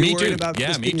 Scott, are you Me worried too. about Yeah,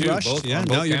 this me being too. rushed? Both, yeah, on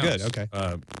no, both you're counts. good. Okay.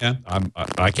 Yeah,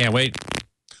 I can't wait.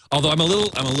 Although I'm a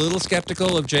little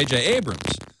skeptical of J.J.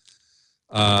 Abrams.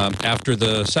 After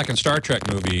the second Star Trek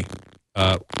movie,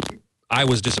 I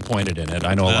was disappointed in it.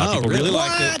 I know a lot of people really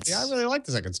liked it. Yeah, I really liked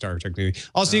the second Star Trek movie.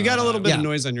 Also, you got a little bit of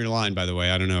noise on your line, by the way.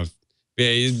 I don't know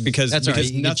if because that's all right.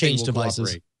 You can nothing change will devices.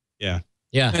 cooperate. Yeah.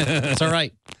 Yeah, it's all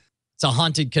right. It's a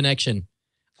haunted connection.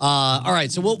 All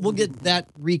right, so we'll get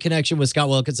that reconnection with Scott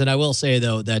Wilkinson. I will say,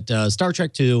 though, that Star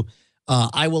Trek 2,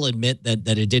 I will admit that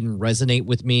it didn't resonate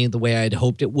with me the way I'd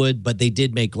hoped it would, but they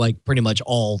did make, pretty much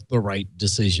all the right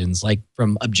decisions.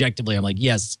 From objectively, I'm like,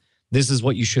 yes, this is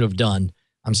what you should have done.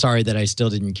 I'm sorry that I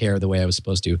still didn't care the way I was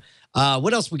supposed to.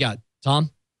 What else we got, Tom?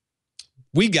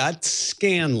 We got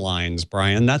scan lines,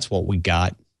 Brian. That's what we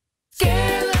got.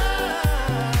 Scan lines.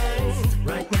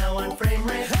 Right now on frame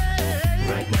rate.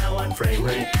 Right now on frame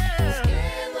rate.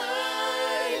 Scan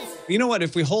lines. You know what?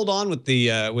 If we hold on with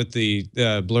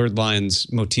the blurred lines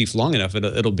motif long enough,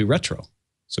 it'll be retro.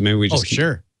 So maybe we just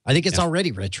sure. I think it's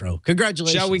already retro.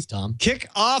 Congratulations, Shall we, Tom. Kick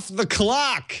off the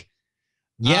clock.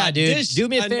 Yeah, dude. Dish Do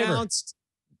me a favor.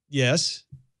 Yes.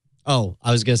 Oh,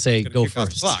 I was gonna say go kick off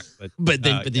the first, clock, but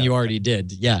then you already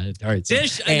did. Yeah. All right. So,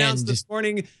 Dish announced this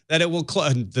morning that it will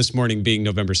this morning being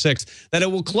November 6th, that it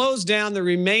will close down the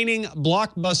remaining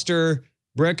Blockbuster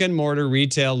brick and mortar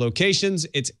retail locations.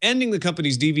 It's ending the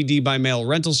company's DVD by mail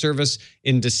rental service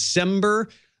in December.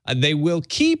 They will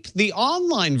keep the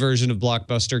online version of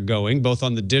Blockbuster going, both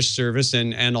on the Dish service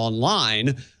and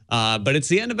online. But it's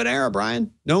the end of an era,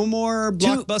 Brian. No more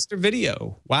Blockbuster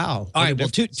video. Wow. All right. Well,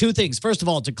 two things. First of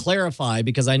all, to clarify,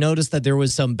 because I noticed that there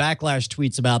was some backlash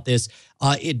tweets about this.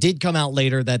 It did come out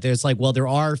later that there's there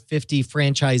are 50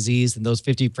 franchisees, and those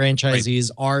 50 franchisees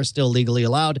are still legally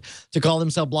allowed to call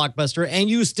themselves Blockbuster, and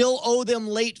you still owe them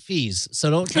late fees. So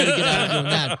don't try to get out of doing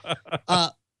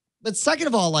that. But second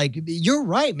of all, you're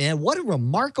right, man. What a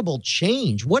remarkable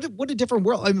change. What a different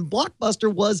world. I mean,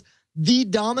 Blockbuster was the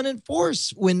dominant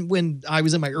force when I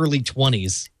was in my early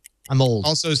 20s. I'm old.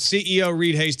 Also, CEO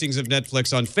Reed Hastings of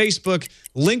Netflix on Facebook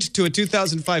linked to a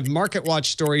 2005 MarketWatch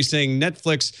story saying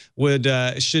Netflix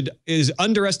is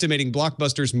underestimating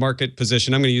Blockbuster's market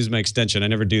position. I'm going to use my extension. I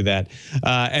never do that.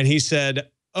 And he said,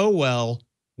 "Oh well,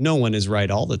 no one is right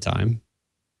all the time."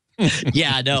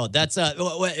 Yeah, no, that's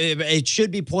it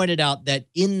should be pointed out that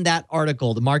in that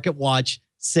article, the MarketWatch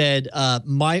said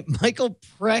Michael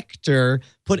Prechter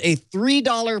put a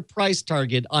 $3 price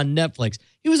target on Netflix.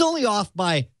 He was only off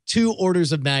by 2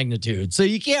 orders of magnitude. So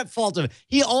you can't fault him.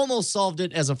 He almost solved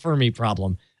it as a Fermi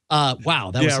problem. Wow,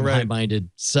 that was some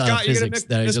high-minded physics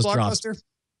that I just dropped.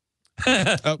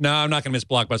 No, I'm not going to miss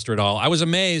Blockbuster at all. I was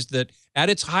amazed that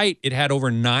at its height, it had over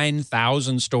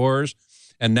 9,000 stores,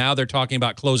 and now they're talking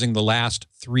about closing the last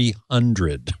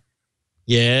 300.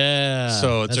 Yeah.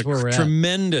 So it's that's where we're a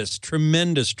at.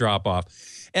 tremendous drop off.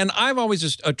 And I've always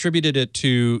just attributed it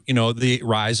to, the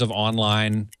rise of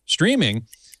online streaming.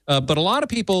 But a lot of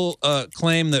people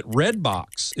claim that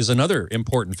Redbox is another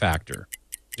important factor.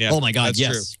 Yeah, Oh my God, that's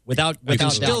yes. true. Without You can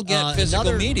doubt. still get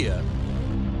physical media.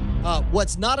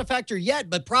 What's not a factor yet,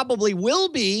 but probably will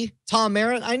be, Tom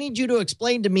Merritt, I need you to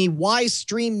explain to me why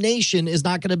Stream Nation is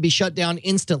not going to be shut down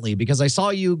instantly, because I saw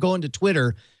you go into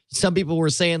Twitter. Some people were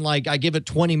saying, like, I give it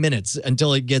 20 minutes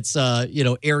until it gets,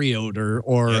 areoed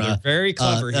or They're very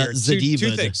clever here.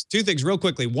 Two things real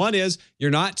quickly. One is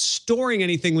you're not storing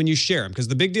anything when you share them, because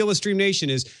the big deal with Stream Nation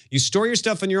is you store your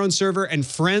stuff on your own server and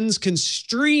friends can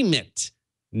stream it,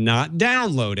 not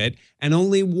download it, and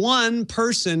only one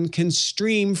person can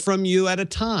stream from you at a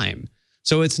time.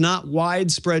 So it's not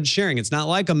widespread sharing. It's not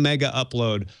like a mega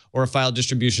upload or a file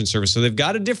distribution service. So they've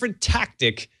got a different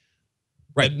tactic.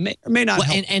 Right. That may or may not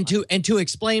help. And to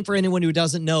explain for anyone who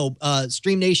doesn't know,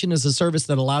 Stream Nation is a service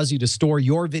that allows you to store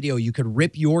your video. You could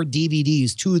rip your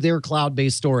DVDs to their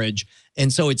cloud-based storage.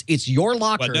 And so it's your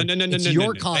locker. But no, it's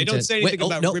your content. They don't say anything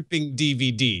about ripping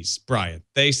DVDs, Brian.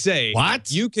 They say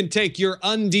what? You can take your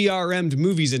un-DRM'd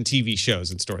movies and TV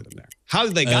shows and store them there. How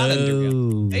they got under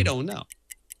them, they don't know.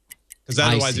 Because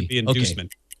otherwise it'd be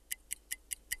inducement.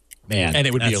 Okay. Man. And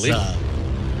it would be illegal.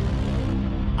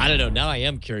 I don't know. Now I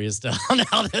am curious on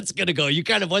how that's going to go. You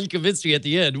kind of unconvinced me at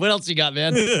the end. What else you got,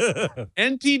 man?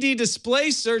 NPD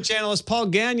display search analyst Paul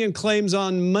Gagnon claims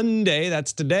on Monday,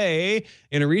 that's today,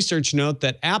 in a research note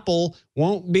that Apple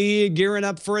won't be gearing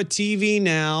up for a TV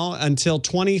now until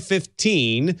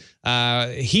 2015.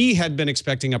 He had been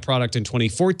expecting a product in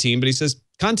 2014, but he says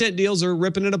content deals are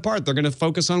ripping it apart. They're going to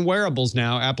focus on wearables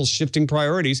now. Apple's shifting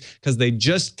priorities because they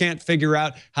just can't figure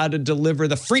out how to deliver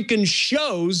the freaking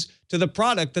shows to the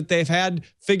product that they've had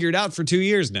figured out for 2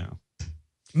 years now.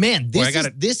 Man,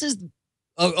 this is.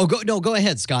 Go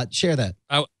ahead, Scott. Share that.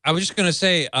 I was just going to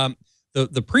say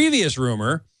the previous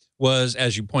rumor was,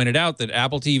 as you pointed out, that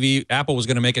Apple was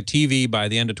going to make a TV by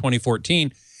the end of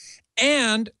 2014,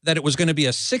 and that it was going to be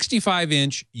a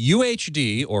 65-inch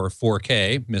UHD or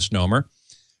 4K misnomer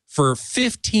for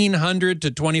 $1,500 to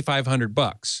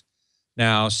 $2,500.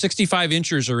 Now, 65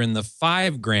 inches are in the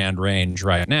 $5,000 range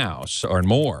right now, or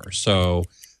more. So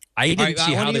I didn't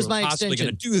see how they were possibly going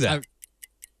to do that.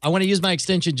 I want to use my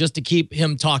extension just to keep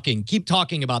him talking. Keep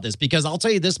talking about this, because I'll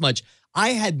tell you this much. I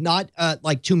had not,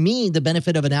 to me, the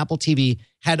benefit of an Apple TV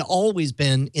had always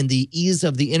been in the ease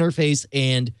of the interface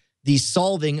and the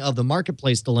solving of the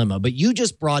marketplace dilemma. But you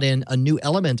just brought in a new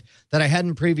element that I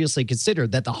hadn't previously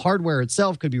considered, that the hardware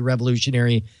itself could be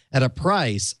revolutionary at a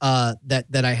price that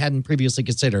I hadn't previously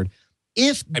considered.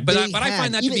 But I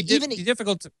find that to be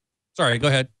difficult. Sorry, go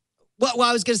ahead. Well,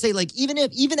 I was going to say, like, even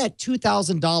at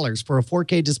 $2,000 for a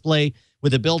 4K display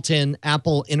with a built-in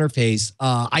Apple interface,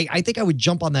 I think I would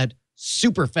jump on that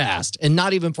super fast, and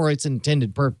not even for its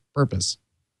intended purpose.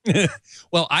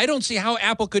 Well, I don't see how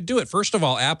Apple could do it. First of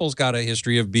all, Apple's got a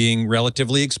history of being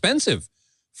relatively expensive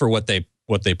for what they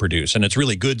produce, and it's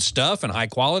really good stuff and high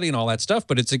quality and all that stuff,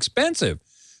 but it's expensive.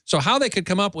 So how they could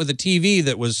come up with a TV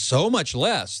that was so much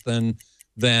less than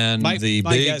the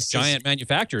big giant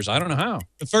manufacturers, I don't know how.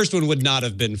 The first one would not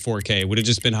have been 4K. It would have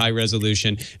just been high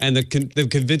resolution, and the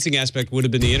convincing aspect would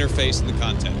have been the interface and the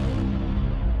content.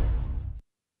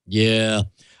 Yeah.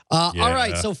 All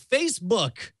right. So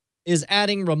Facebook is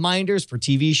adding reminders for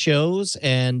TV shows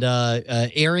and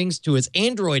airings to its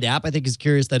Android app. I think it's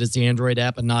curious that it's the Android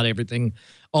app and not everything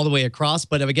all the way across.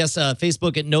 But I guess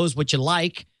Facebook, it knows what you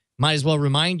like. Might as well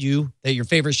remind you that your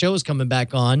favorite show is coming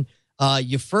back on.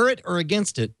 You for it or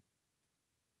against it?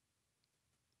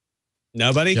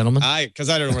 Nobody? Gentlemen? Because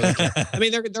I don't really care. I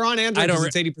mean, they're on Android because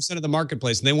it's 80% of the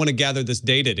marketplace, and they want to gather this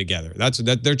data together.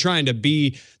 They're trying to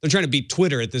beat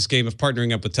Twitter at this game of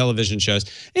partnering up with television shows.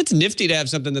 It's nifty to have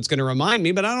something that's going to remind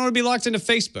me, but I don't want to be locked into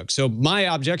Facebook. So my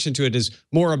objection to it is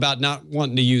more about not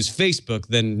wanting to use Facebook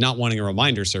than not wanting a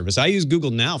reminder service. I use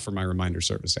Google Now for my reminder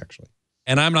service, actually.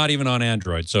 And I'm not even on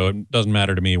Android, so it doesn't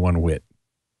matter to me one whit.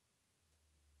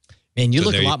 Man, you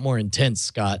look a lot more intense,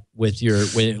 Scott, with your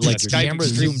your camera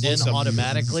zoomed in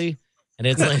automatically, and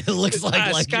it's like it looks like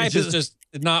Skype is just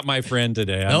not my friend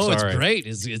today. I'm sorry. It's great.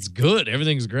 It's good.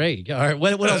 Everything's great. All right,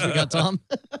 what else we got, Tom?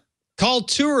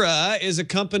 Kaltura is a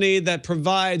company that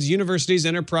provides universities,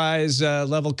 enterprise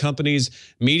level companies,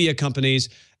 media companies,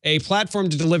 a platform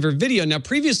to deliver video. Now,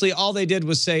 previously, all they did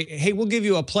was say, hey, we'll give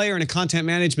you a player and a content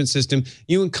management system.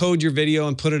 You encode your video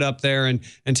and put it up there and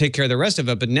take care of the rest of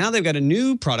it. But now they've got a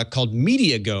new product called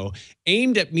MediaGo,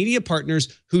 aimed at media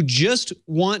partners who just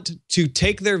want to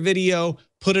take their video,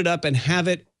 put it up, and have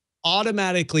it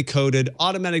automatically coded,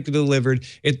 automatically delivered.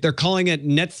 They're calling it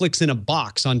Netflix in a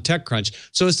box on TechCrunch.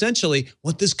 So essentially,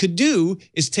 what this could do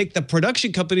is take the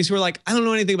production companies who are like, I don't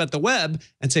know anything about the web,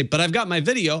 and say, but I've got my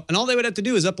video, and all they would have to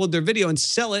do is upload their video and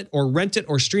sell it or rent it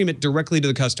or stream it directly to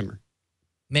the customer.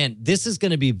 Man, this is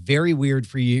going to be very weird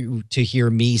for you to hear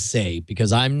me say,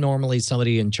 because I'm normally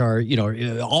somebody in charge,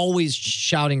 always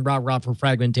shouting rah, rah for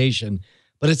fragmentation.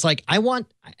 But it's like,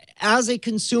 as a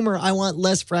consumer, I want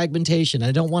less fragmentation.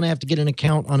 I don't want to have to get an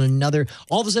account on another.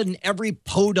 All of a sudden, every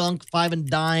podunk, five and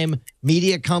dime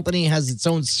media company has its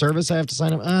own service I have to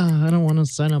sign up. I don't want to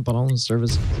sign up on all those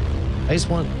services. I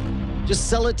just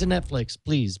sell it to Netflix,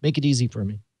 please. Make it easy for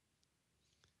me.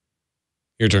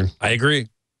 Your turn. I agree.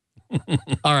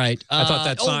 All right. I thought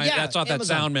that sign. yeah, That's what that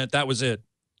Amazon. sound meant. That was it.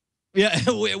 Yeah,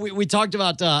 we talked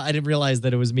about. I didn't realize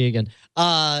that it was me again.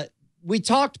 We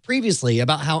talked previously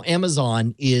about how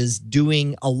Amazon is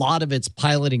doing a lot of its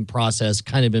piloting process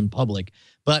kind of in public.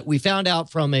 But we found out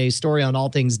from a story on All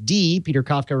Things D, Peter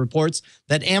Kafka reports,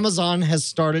 that Amazon has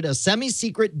started a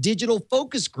semi-secret digital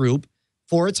focus group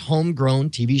for its homegrown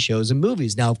TV shows and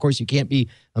movies. Now, of course, you can't be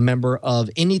a member of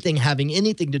anything having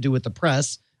anything to do with the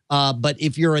press. But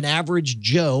if you're an average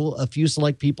Joe, a few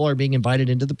select people are being invited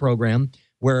into the program,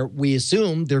 where we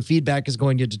assume their feedback is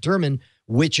going to determine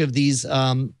which of these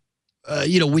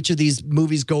which of these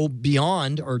movies go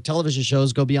beyond, or television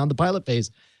shows go beyond the pilot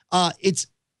phase. It's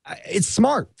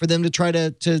smart for them to try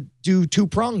to do two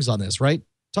prongs on this, right,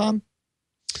 Tom?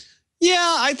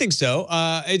 Yeah, I think so.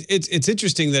 It's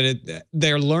interesting that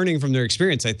they're learning from their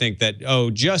experience. I think that,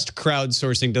 just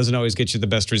crowdsourcing doesn't always get you the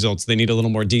best results. They need a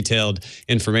little more detailed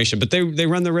information. But they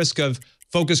run the risk of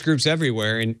focus groups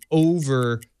everywhere and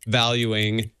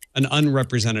overvaluing an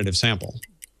unrepresentative sample.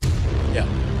 Yeah,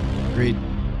 agreed.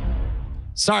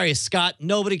 Sorry, Scott.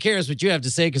 Nobody cares what you have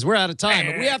to say because we're out of time.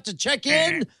 But we have to check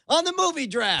in on the movie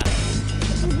draft.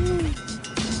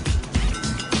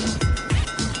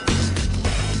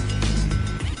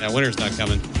 Yeah, winter's not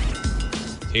coming.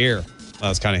 It's here.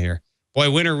 Well, it's kind of here. Boy,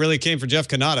 winter really came for Jeff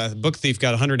Kanata. Book Thief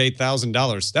got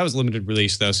 $108,000. That was limited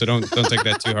release, though, so don't take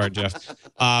that too hard, Jeff.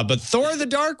 But Thor: The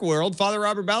Dark World, Father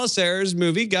Robert Ballestier's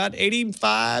movie, got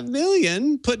 $85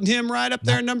 million, putting him right up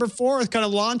there at number 4, kind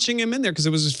of launching him in there because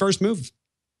it was his first move.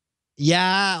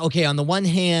 Yeah, okay. On the one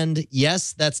hand,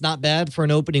 yes, that's not bad for an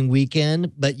opening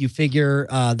weekend, but you figure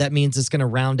that means it's going to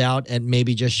round out at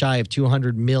maybe just shy of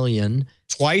 $200 million.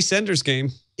 Twice Ender's Game.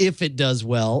 If it does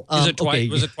well. Is it twice? Okay.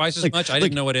 Was it twice as much? I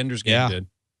didn't know what Ender's Game did.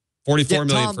 $44 million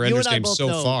Tom, for Ender's Game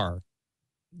so far.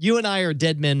 You and I are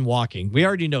dead men walking. We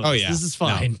already know this. Oh, yeah. This is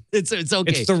fine. No. It's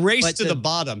okay. It's the race to the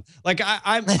bottom. Like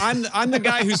I'm the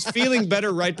guy who's feeling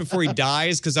better right before he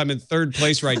dies because I'm in third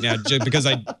place right now because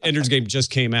Ender's Game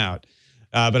just came out.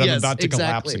 But I'm about to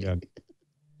collapse again.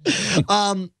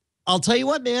 I'll tell you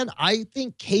what, man. I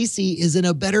think Casey is in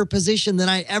a better position than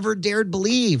I ever dared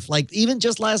believe. Like, even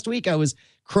just last week, I was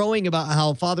crowing about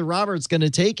how Father Robert's going to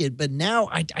take it, but now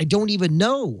I don't even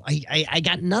know. I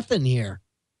got nothing here.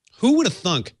 Who would have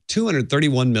thunk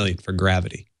 $231 million for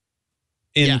Gravity?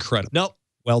 Incredible. Yeah. Nope.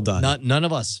 Well done. None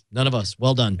of us. None of us.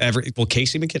 Well done.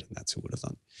 Casey McKinnon. That's who would have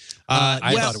thunk.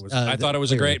 I thought it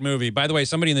was a great movie. By the way,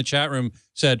 somebody in the chat room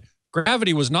said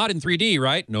Gravity was not in 3D,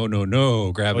 right?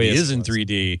 No. Gravity is in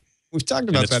 3D. We've talked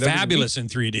about that. It's fabulous in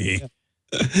 3D. Yeah.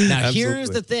 Now, here's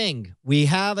the thing. We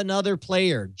have another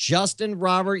player. Justin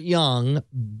Robert Young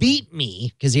beat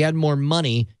me because he had more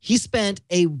money. He spent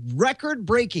a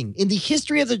record-breaking, in the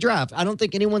history of the draft, I don't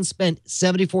think anyone spent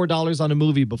 $74 on a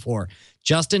movie before.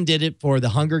 Justin did it for The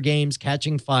Hunger Games: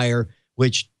 Catching Fire,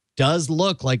 which does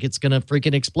look like it's going to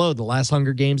freaking explode. The last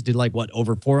Hunger Games did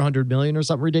over $400 million or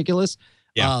something ridiculous.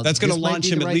 Yeah, that's going to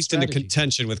launch him at least into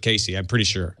contention with Casey, I'm pretty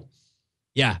sure.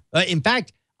 Yeah. In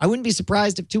fact, I wouldn't be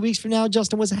surprised if 2 weeks from now,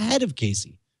 Justin was ahead of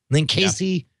Casey. And then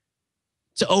Casey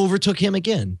overtook him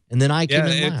again. And then I came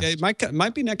in last. It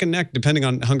might be neck and neck depending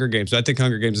on Hunger Games. But I think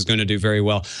Hunger Games is going to do very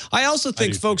well. I also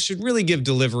think folks should really give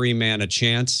Delivery Man a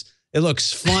chance. It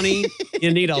looks funny.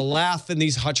 You need a laugh in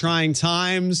these trying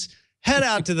times. Head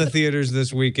out to the theaters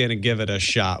this weekend and give it a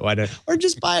shot. Or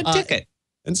just buy a ticket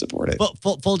and support it.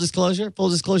 Full disclosure.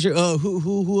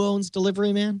 Who owns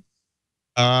Delivery Man?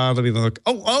 Let me look.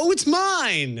 Oh, it's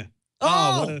mine.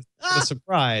 What a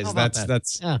surprise.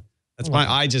 That's mine.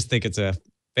 I just think it's a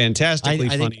fantastically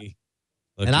funny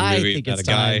and I movie think it's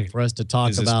time for us to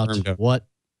talk about what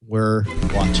we're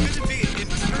watching.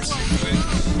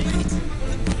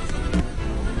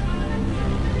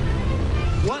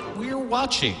 What we're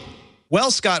watching. Well,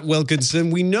 Scott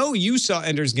Wilkinson, we know you saw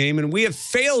Ender's Game, and we have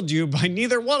failed you by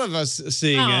neither one of us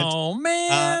seeing it. Oh,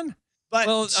 man. But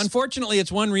well, unfortunately,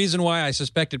 it's one reason why I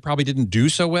suspect it probably didn't do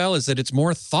so well is that it's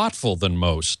more thoughtful than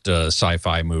most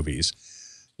sci-fi movies.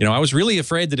 You know, I was really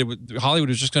afraid that Hollywood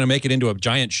was just going to make it into a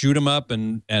giant shoot 'em up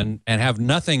and have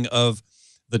nothing of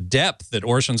the depth that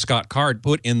Orson Scott Card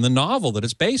put in the novel that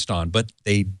it's based on. But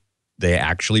they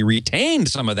actually retained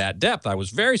some of that depth. I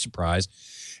was very surprised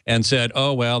and said,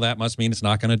 oh, well, that must mean it's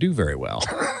not going to do very well.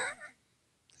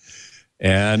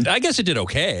 And I guess it did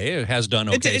okay. It has done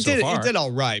okay so far. It did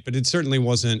all right, but it certainly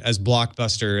wasn't as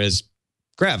blockbuster as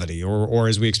Gravity or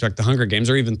as we expect the Hunger Games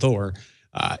or even Thor.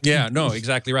 Yeah, no,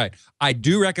 exactly right. I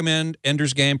do recommend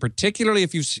Ender's Game, particularly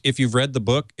if you've read the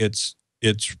book. It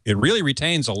really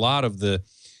retains a lot of the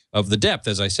depth,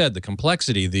 as I said, the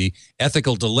complexity, the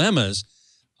ethical dilemmas.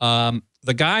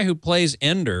 The guy who plays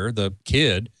Ender, the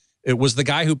kid, it was the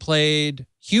guy who played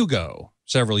Hugo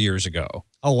several years ago.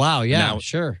 Oh wow, yeah,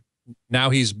 sure. Now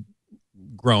he's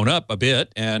grown up a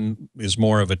bit and is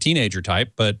more of a teenager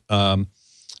type, but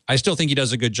I still think he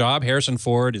does a good job. Harrison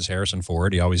Ford is Harrison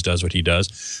Ford. He always does what he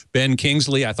does. Ben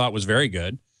Kingsley, I thought, was very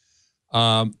good.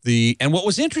 And what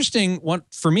was interesting,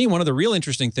 for me, one of the real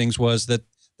interesting things was that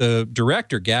the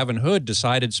director, Gavin Hood,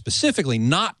 decided specifically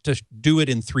not to do it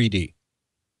in 3D.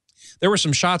 There were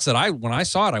some shots that when I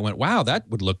saw it, I went, wow, that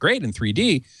would look great in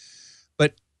 3D.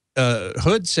 But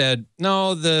Hood said,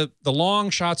 no, the long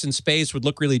shots in space would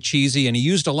look really cheesy, and he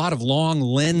used a lot of long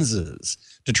lenses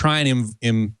to try and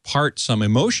impart some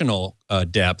emotional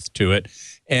depth to it.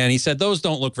 And he said, those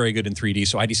don't look very good in 3D,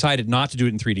 so I decided not to do it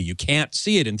in 3D. You can't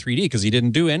see it in 3D because he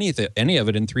didn't do any of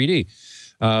it in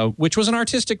 3D, which was an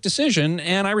artistic decision,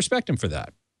 and I respect him for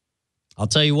that. I'll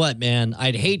tell you what, man,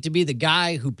 I'd hate to be the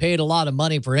guy who paid a lot of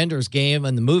money for Ender's Game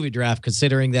and the movie draft,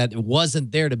 considering that it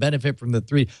wasn't there to benefit from the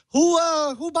 3D.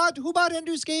 Who bought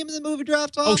Ender's Game in the movie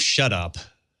draft? Tom? Oh, shut up.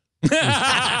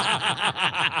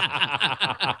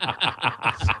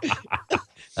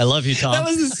 I love you, Tom. That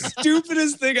was the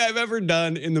stupidest thing I've ever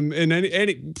done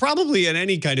probably in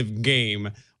any kind of game.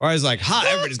 Where I was like, "Ha,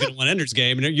 everybody's gonna want Ender's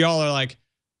Game," and y'all are like,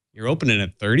 "You're opening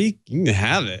at 30? You can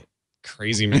have it."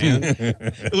 Crazy man.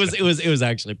 It was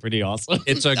actually pretty awesome.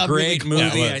 It's a great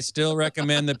movie. I still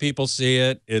recommend that people see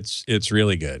it. It's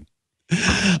really good.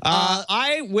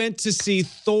 I went to see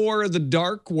Thor: The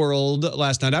Dark World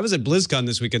last night. I was at BlizzCon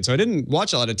this weekend, so I didn't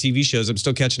watch a lot of TV shows. I'm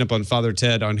still catching up on Father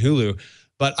Ted on Hulu.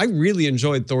 But I really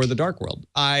enjoyed Thor: The Dark World.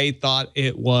 I thought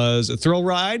it was a thrill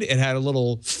ride. It had a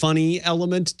little funny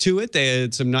element to it. They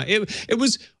had some. It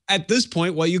was at this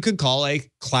point what you could call a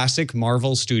classic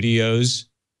Marvel Studios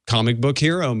comic book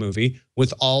hero movie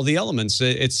with all the elements.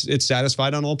 It's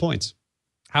satisfied on all points.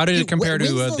 How did it compare to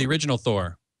the original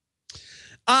Thor?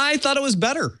 I thought it was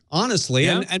better, honestly.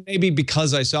 Yeah. And maybe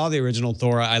because I saw the original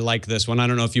Thor, I like this one. I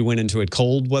don't know if you went into it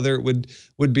cold, whether it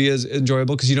would be as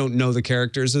enjoyable because you don't know the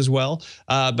characters as well.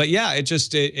 But yeah,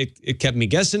 it kept me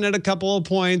guessing at a couple of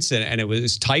points, and it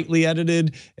was tightly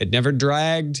edited. It never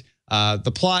dragged.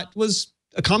 The plot was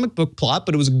a comic book plot,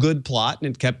 but it was a good plot,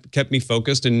 and it kept me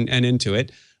focused and into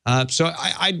it. So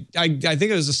I think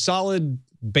it was a solid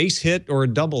base hit or a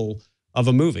double of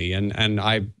a movie, and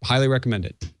I highly recommend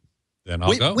it. Then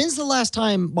I'll go. When's the last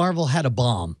time Marvel had a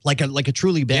bomb, like a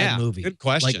truly bad movie? Good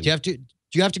question. Like, do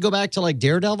you have to go back to like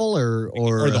Daredevil or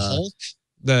the Hulk,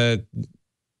 the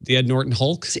Ed Norton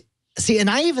Hulk? See, and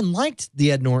I even liked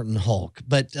the Ed Norton Hulk,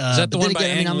 but is that the one by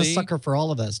Ang I'm a Lee? sucker for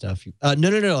all of that stuff.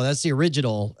 No, that's the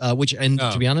original.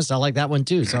 To be honest, I like that one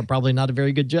too. So I'm probably not a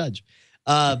very good judge.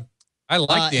 I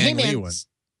like the Ang Lee one.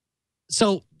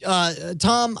 So,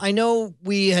 Tom, I know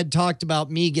we had talked about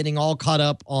me getting all caught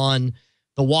up on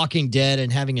The Walking Dead and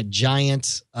having a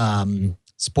giant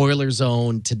spoiler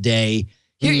zone today.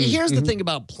 Here's the thing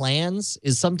about plans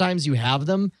is sometimes you have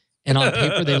them and on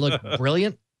paper they look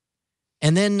brilliant.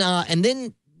 And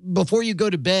then before you go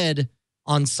to bed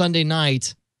on Sunday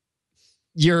night,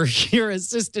 your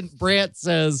assistant Brant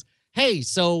says, "Hey,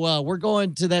 so we're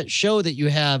going to that show that you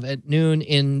have at noon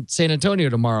in San Antonio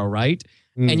tomorrow, right?"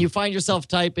 And you find yourself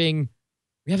typing,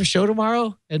 "We have a show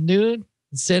tomorrow at noon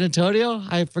in San Antonio?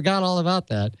 I forgot all about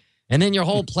that." And then your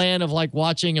whole plan of like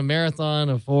watching a marathon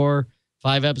of 4-5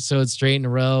 episodes straight in a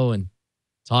row and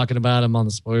talking about them on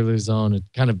the spoiler zone, it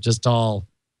kind of just all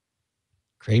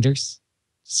craters.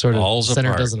 Sort of Falls center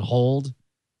apart. doesn't hold.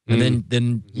 And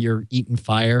then you're eating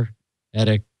fire at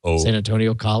a San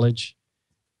Antonio college.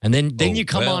 And then you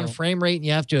come on Frame Rate and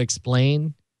you have to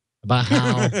explain about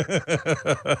how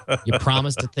you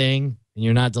promised a thing and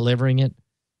you're not delivering it.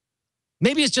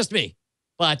 Maybe it's just me,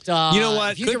 but you know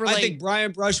what? I think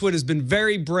Brian Brushwood has been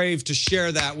very brave to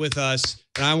share that with us,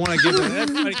 and I want to give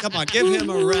everybody. Come on, give him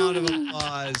a round of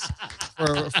applause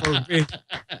for being.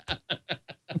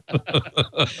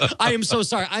 I am so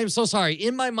sorry. I am so sorry.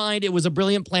 In my mind, it was a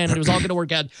brilliant plan and it was all going to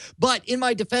work out. But in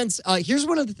my defense, here's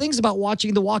one of the things about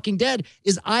watching The Walking Dead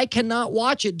is I cannot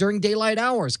watch it during daylight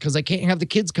hours because I can't have the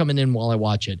kids coming in while I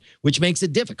watch it, which makes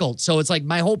it difficult. So it's like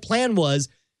my whole plan was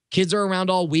kids are around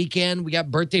all weekend. We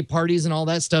got birthday parties and all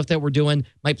that stuff that we're doing.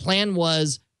 My plan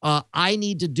was I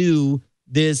need to do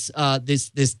this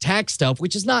tax stuff,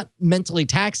 which is not mentally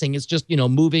taxing. It's just,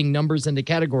 moving numbers into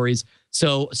categories.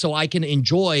 So I can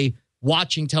enjoy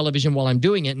watching television while I'm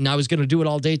doing it. And I was going to do it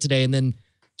all day today. And then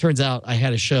turns out I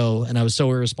had a show and I was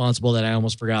so irresponsible that I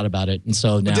almost forgot about it. And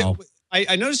so now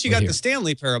I noticed you got the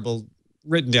Stanley Parable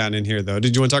written down in here, though.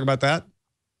 Did you want to talk about that?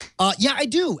 Yeah, I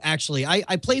do, actually.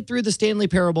 I played through the Stanley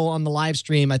Parable on the live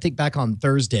stream, I think back on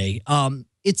Thursday.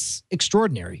 It's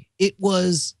extraordinary. It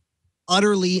was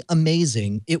utterly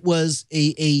amazing. It was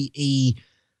I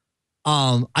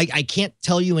can't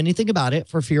tell you anything about it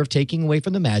for fear of taking away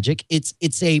from the magic. It's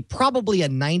probably a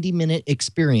 90-minute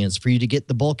experience for you to get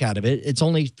the bulk out of it. It's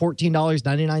only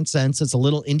 $14.99. It's a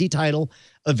little indie title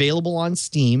available on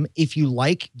Steam. If you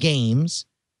like games,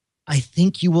 I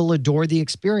think you will adore the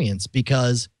experience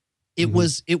because it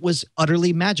was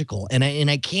utterly magical. And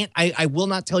I will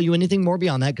not tell you anything more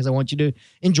beyond that because I want you to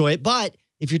enjoy it. But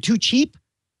if you're too cheap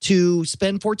to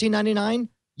spend $14.99,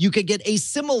 you could get a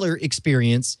similar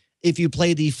experience if you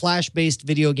play the Flash-based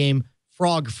video game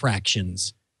Frog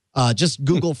Fractions. Just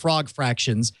Google Frog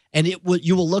Fractions, and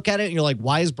you will look at it and you're like,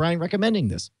 why is Brian recommending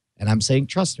this? And I'm saying,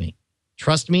 trust me.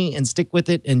 Trust me and stick with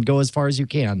it and go as far as you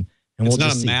can. And it's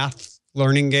not a math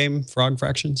learning game, Frog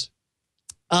Fractions?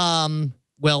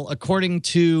 Well, according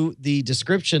to the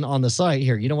description on the site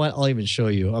here, you know what? I'll even show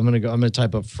you. I'm gonna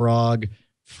type up Frog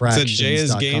Fractions.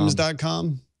 Is it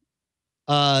jsgames.com?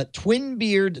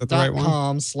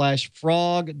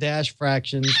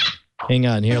 Twinbeard.com/frog-fractions. Hang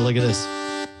on here. Look at this.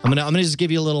 I'm gonna just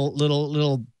give you a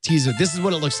little teaser. This is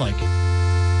what it looks like.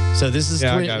 So this is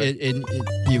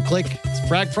you click it's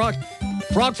frog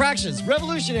fractions,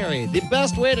 revolutionary, the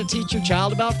best way to teach your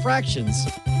child about fractions.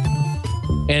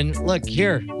 And look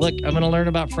here, I'm gonna learn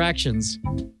about fractions.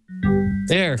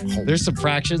 There's some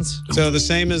fractions. So the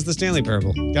same as the Stanley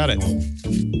Parable. Got it.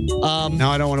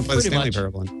 Now I don't want to play the Stanley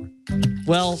Parable anymore.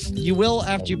 Well, you will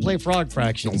after you play Frog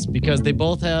Fractions because they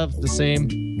both have the same.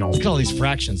 Look at all these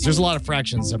fractions. There's a lot of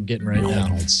fractions I'm getting right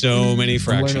now. So many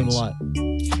fractions. I'm learning a lot.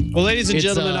 Well, ladies and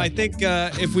gentlemen, I think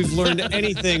if we've learned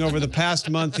anything over the past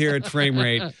month here at Frame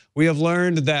Rate, we have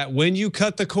learned that when you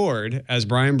cut the cord, as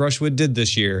Brian Brushwood did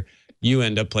this year, you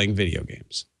end up playing video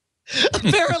games.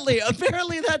 Apparently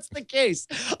that's the case.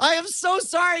 I am so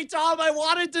sorry, Tom. I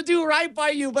wanted to do right by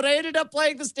you, but I ended up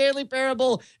playing the Stanley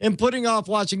Parable and putting off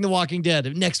watching The Walking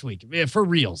Dead next week. For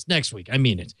reals, next week. I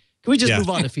mean it. Can we just move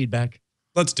on to feedback?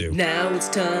 Let's do. Now it's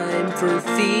time for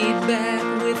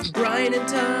feedback with Brian and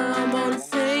Tom on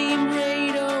Frame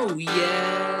Rate. Oh, yeah.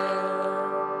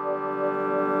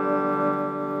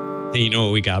 Hey, you know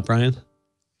what we got, Brian?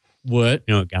 What?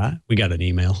 You know what we got? We got an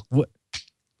email. What?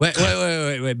 Wait.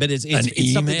 But it's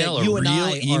something that you and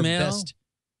I are best.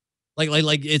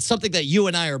 Like it's something that you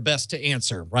and I are best to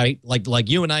answer, right? Like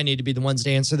you and I need to be the ones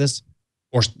to answer this.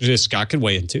 Or Scott could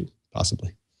weigh in too,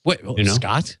 possibly. Wait,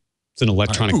 Scott? It's an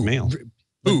electronic mail.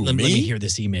 Let me hear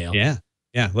this email. Yeah.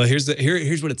 Well, here's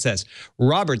what it says.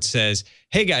 Robert says,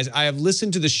 "Hey guys, I have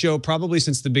listened to the show probably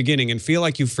since the beginning and feel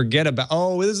like you forget about.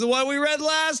 Oh, this is the one we read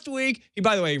last week."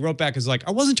 By the way, he wrote back as like,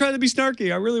 "I wasn't trying to be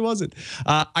snarky. I really wasn't.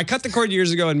 I cut the cord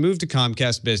years ago and moved to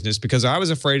Comcast Business because I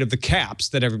was afraid of the caps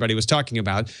that everybody was talking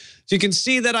about. So you can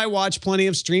see that I watch plenty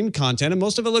of streamed content and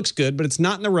most of it looks good, but it's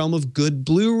not in the realm of good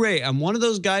Blu-ray. I'm one of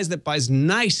those guys that buys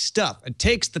nice stuff. It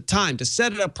takes the time to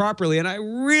set it up properly, and I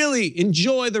really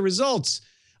enjoy the results."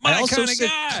 I also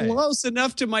sit close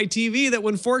enough to my TV that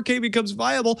when 4K becomes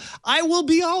viable, I will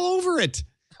be all over it.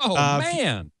 Oh,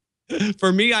 man.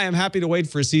 For me, I am happy to wait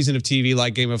for a season of TV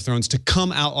like Game of Thrones to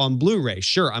come out on Blu-ray.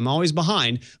 Sure, I'm always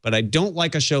behind, but I don't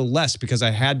like a show less because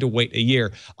I had to wait a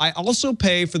year. I also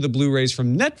pay for the Blu-rays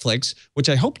from Netflix, which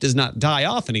I hope does not die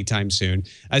off anytime soon.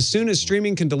 As soon as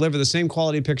streaming can deliver the same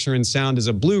quality picture and sound as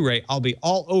a Blu-ray, I'll be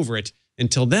all over it.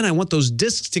 Until then, I want those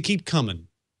discs to keep coming.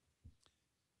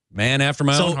 Man after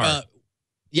my own heart.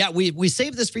 We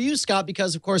saved this for you, Scott,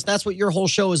 because, of course, that's what your whole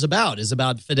show is about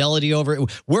fidelity over.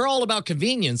 We're all about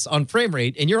convenience on Frame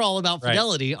Rate, and you're all about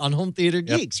fidelity on Home Theater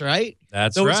Geeks, right?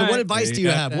 That's right. So what advice do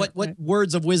you have? What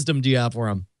words of wisdom do you have for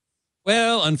them?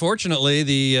 Well, unfortunately,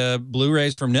 the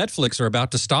Blu-rays from Netflix are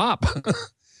about to stop,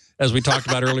 as we talked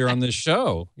about earlier on this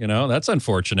show. You know, that's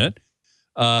unfortunate.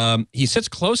 He sits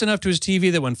close enough to his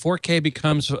TV that when 4K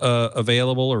becomes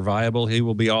available or viable, he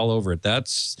will be all over it.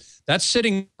 That's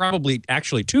sitting probably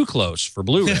actually too close for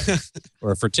Blu-ray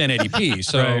or for 1080p.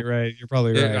 So right. You're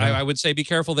probably right. I would say be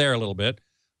careful there a little bit.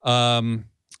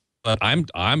 But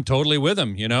I'm totally with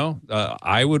him. You know,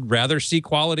 I would rather see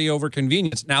quality over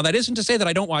convenience. Now, that isn't to say that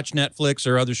I don't watch Netflix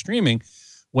or other streaming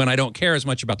when I don't care as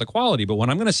much about the quality. But when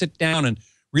I'm going to sit down and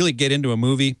really get into a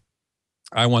movie,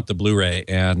 I want the Blu-ray.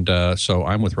 And so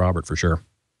I'm with Robert for sure.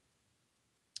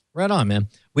 Right on, man.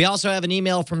 We also have an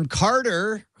email from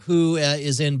Carter, who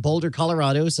is in Boulder,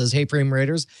 Colorado. Says, hey, Frame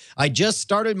Raiders. I just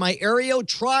started my Aereo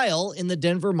trial in the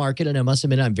Denver market, and I must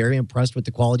admit I'm very impressed with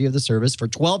the quality of the service. For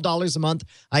 $12 a month,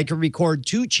 I can record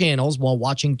 2 channels while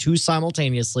watching 2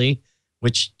 simultaneously,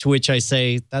 to which I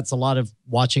say that's a lot of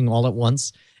watching all at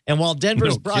once. And while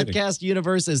Denver's broadcast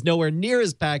universe is nowhere near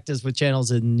as packed as with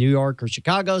channels in New York or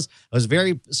Chicago's, I was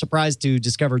very surprised to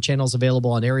discover channels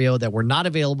available on Aereo that were not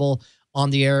available on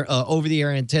the air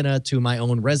over-the-air antenna to my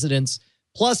own residence.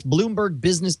 Plus, Bloomberg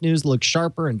Business News looks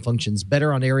sharper and functions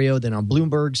better on Aereo than on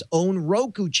Bloomberg's own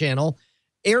Roku channel.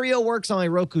 Aereo works on my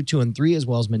Roku 2 and 3 as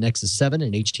well as my Nexus 7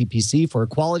 and HTPC. For a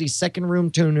quality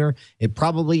second-room tuner, it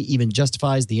probably even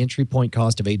justifies the entry point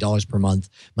cost of $8 per month.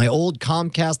 My old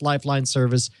Comcast Lifeline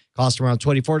service cost around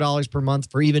 $24 per month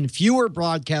for even fewer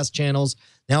broadcast channels.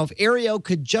 Now, if Aereo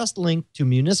could just link to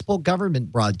municipal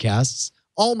government broadcasts,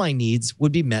 all my needs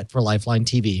would be met for Lifeline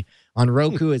TV. On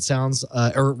Roku, it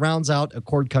rounds out a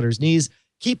cord cutter's knees.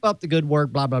 Keep up the good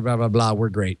work, blah, blah, blah, blah, blah. We're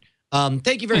great.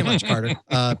 Thank you very much, Carter.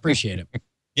 Appreciate it.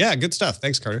 Yeah, good stuff.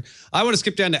 Thanks, Carter. I want to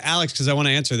skip down to Alex because I want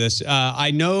to answer this.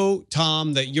 I know,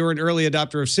 Tom, that you're an early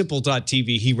adopter of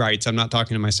Simple.tv. He writes, I'm not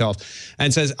talking to myself,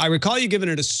 and says, I recall you giving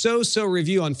it a so-so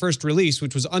review on first release,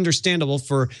 which was understandable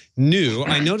for new.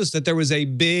 I noticed that there was a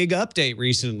big update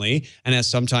recently, and as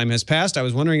some time has passed, I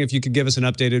was wondering if you could give us an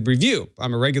updated review.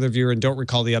 I'm a regular viewer and don't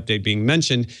recall the update being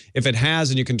mentioned. If it has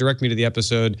and you can direct me to the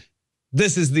episode,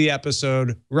 this is the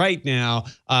episode right now.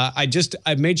 I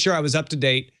made sure I was up to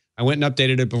date. I went and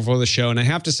updated it before the show, and I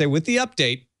have to say, with the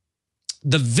update,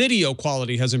 the video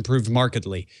quality has improved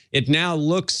markedly. It now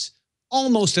looks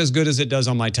almost as good as it does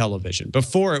on my television.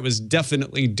 Before, it was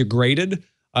definitely degraded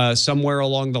somewhere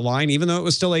along the line, even though it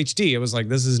was still HD. It was like,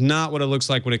 this is not what it looks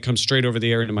like when it comes straight over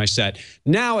the air into my set.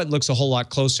 Now it looks a whole lot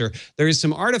closer. There is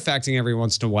some artifacting every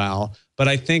once in a while, but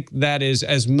I think that is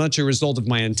as much a result of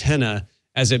my antenna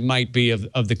as it might be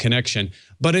of the connection.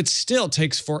 But it still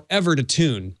takes forever to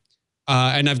tune.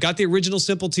 And I've got the original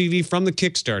Simple TV from the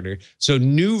Kickstarter. So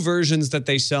new versions that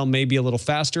they sell may be a little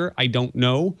faster. I don't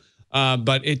know.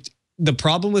 But the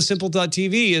problem with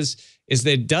Simple.tv is that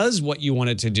it does what you want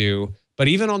it to do. But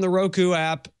even on the Roku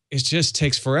app, it just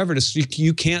takes forever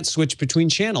you can't switch between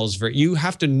channels. You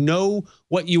have to know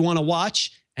what you want to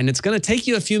watch, and it's going to take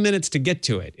you a few minutes to get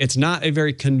to it. It's not a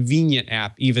very convenient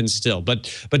app even still. But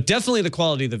definitely the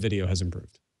quality of the video has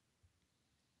improved.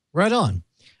 Right on.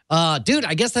 Dude,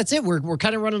 I guess that's it. We're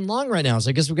kind of running long right now, so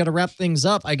I guess we've got to wrap things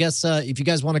up. I guess if you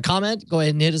guys want to comment, go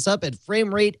ahead and hit us up at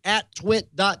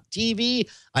framerate@twit.tv.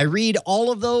 I read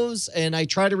all of those, and I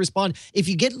try to respond. If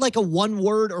you get like a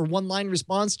one-word or one-line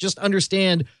response, just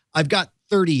understand I've got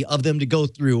 30 of them to go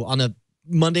through on a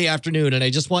Monday afternoon, and I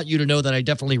just want you to know that I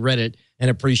definitely read it and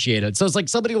appreciate it. So it's like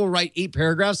somebody will write 8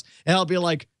 paragraphs, and I'll be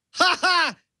like, ha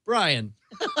ha, Brian,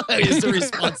 is the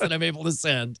response that I'm able to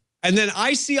send. And then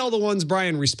I see all the ones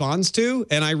Brian responds to,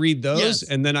 and I read those, yes.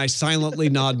 And then I silently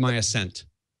nod my assent.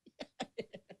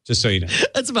 Just so you know.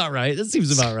 That's about right. That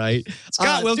seems about right.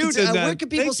 Scott Wilkinson. Dude, where can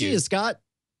people see you, Scott?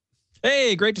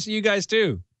 Hey, great to see you guys,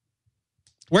 too.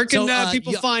 Where can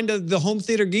people find the Home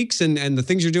Theater Geeks and the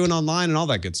things you're doing online and all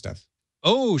that good stuff?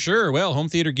 Oh, sure. Well, Home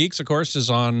Theater Geeks, of course,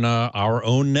 is on our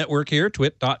own network here,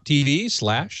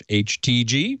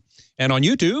 twit.tv/HTG. And on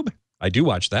YouTube, I do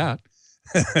watch that.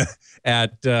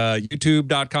 At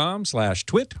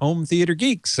youtube.com/twit Home Theater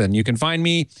Geeks. And you can find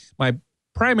me, my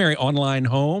primary online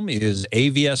home is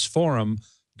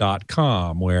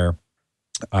avsforum.com, where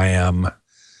I am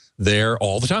there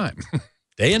all the time,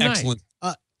 day and night.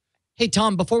 Hey,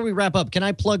 Tom, before we wrap up, can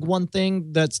I plug one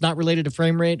thing that's not related to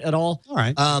frame rate at all? All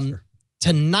right. Sure.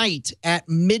 Tonight at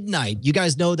midnight, you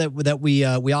guys know that we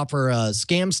offer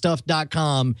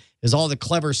scamstuff.com is all the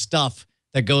clever stuff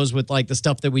that goes with like the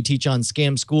stuff that we teach on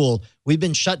Scam School. We've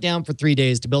been shut down for 3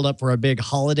 days to build up for a big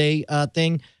holiday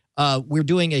thing. We're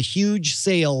doing a huge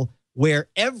sale where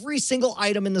every single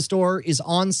item in the store is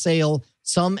on sale,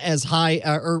 some as high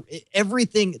or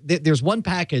everything. There's one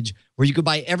package where you could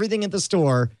buy everything at the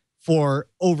store for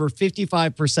over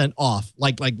 55% off,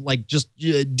 like just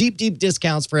deep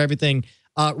discounts for everything.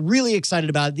 Really excited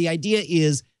about it. The idea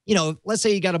is let's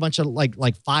say you got a bunch of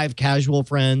like 5 casual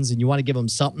friends and you want to give them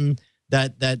something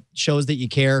that shows that you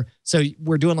care. So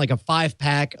we're doing like a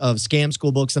 5-pack of Scam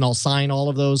School books, and I'll sign all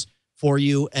of those for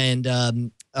you. And,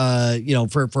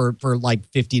 for like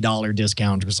 $50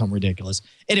 discount or something ridiculous.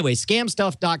 Anyway,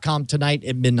 scamstuff.com tonight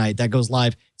at midnight. That goes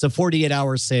live. It's a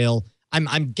 48-hour sale.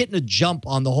 I'm getting a jump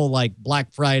on the whole like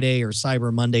Black Friday or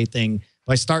Cyber Monday thing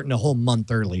by starting a whole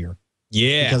month earlier.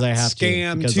 Yeah, because I have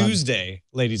Scam Tuesday,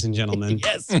 ladies and gentlemen.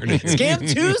 Yes, Scam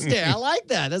Tuesday. I like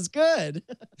that. That's good.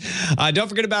 Don't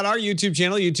forget about our YouTube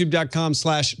channel,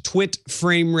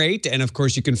 youtube.com/twitframerate. And of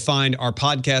course, you can find our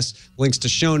podcast, links to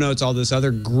show notes, all this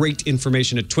other great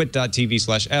information at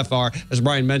twit.tv/FR. As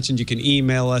Brian mentioned, you can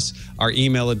email us. Our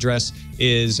email address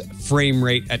is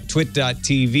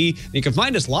framerate@twit.tv. You can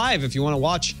find us live if you want to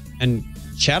watch and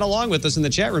chat along with us in the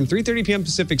chat room, 3:30 p.m.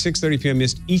 Pacific, 6:30 p.m.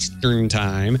 Eastern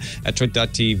Time at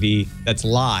twit.tv. That's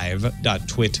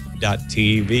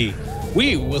live.twit.tv.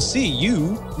 We will see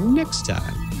you next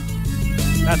time.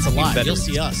 That's a lie. You'll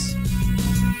see us.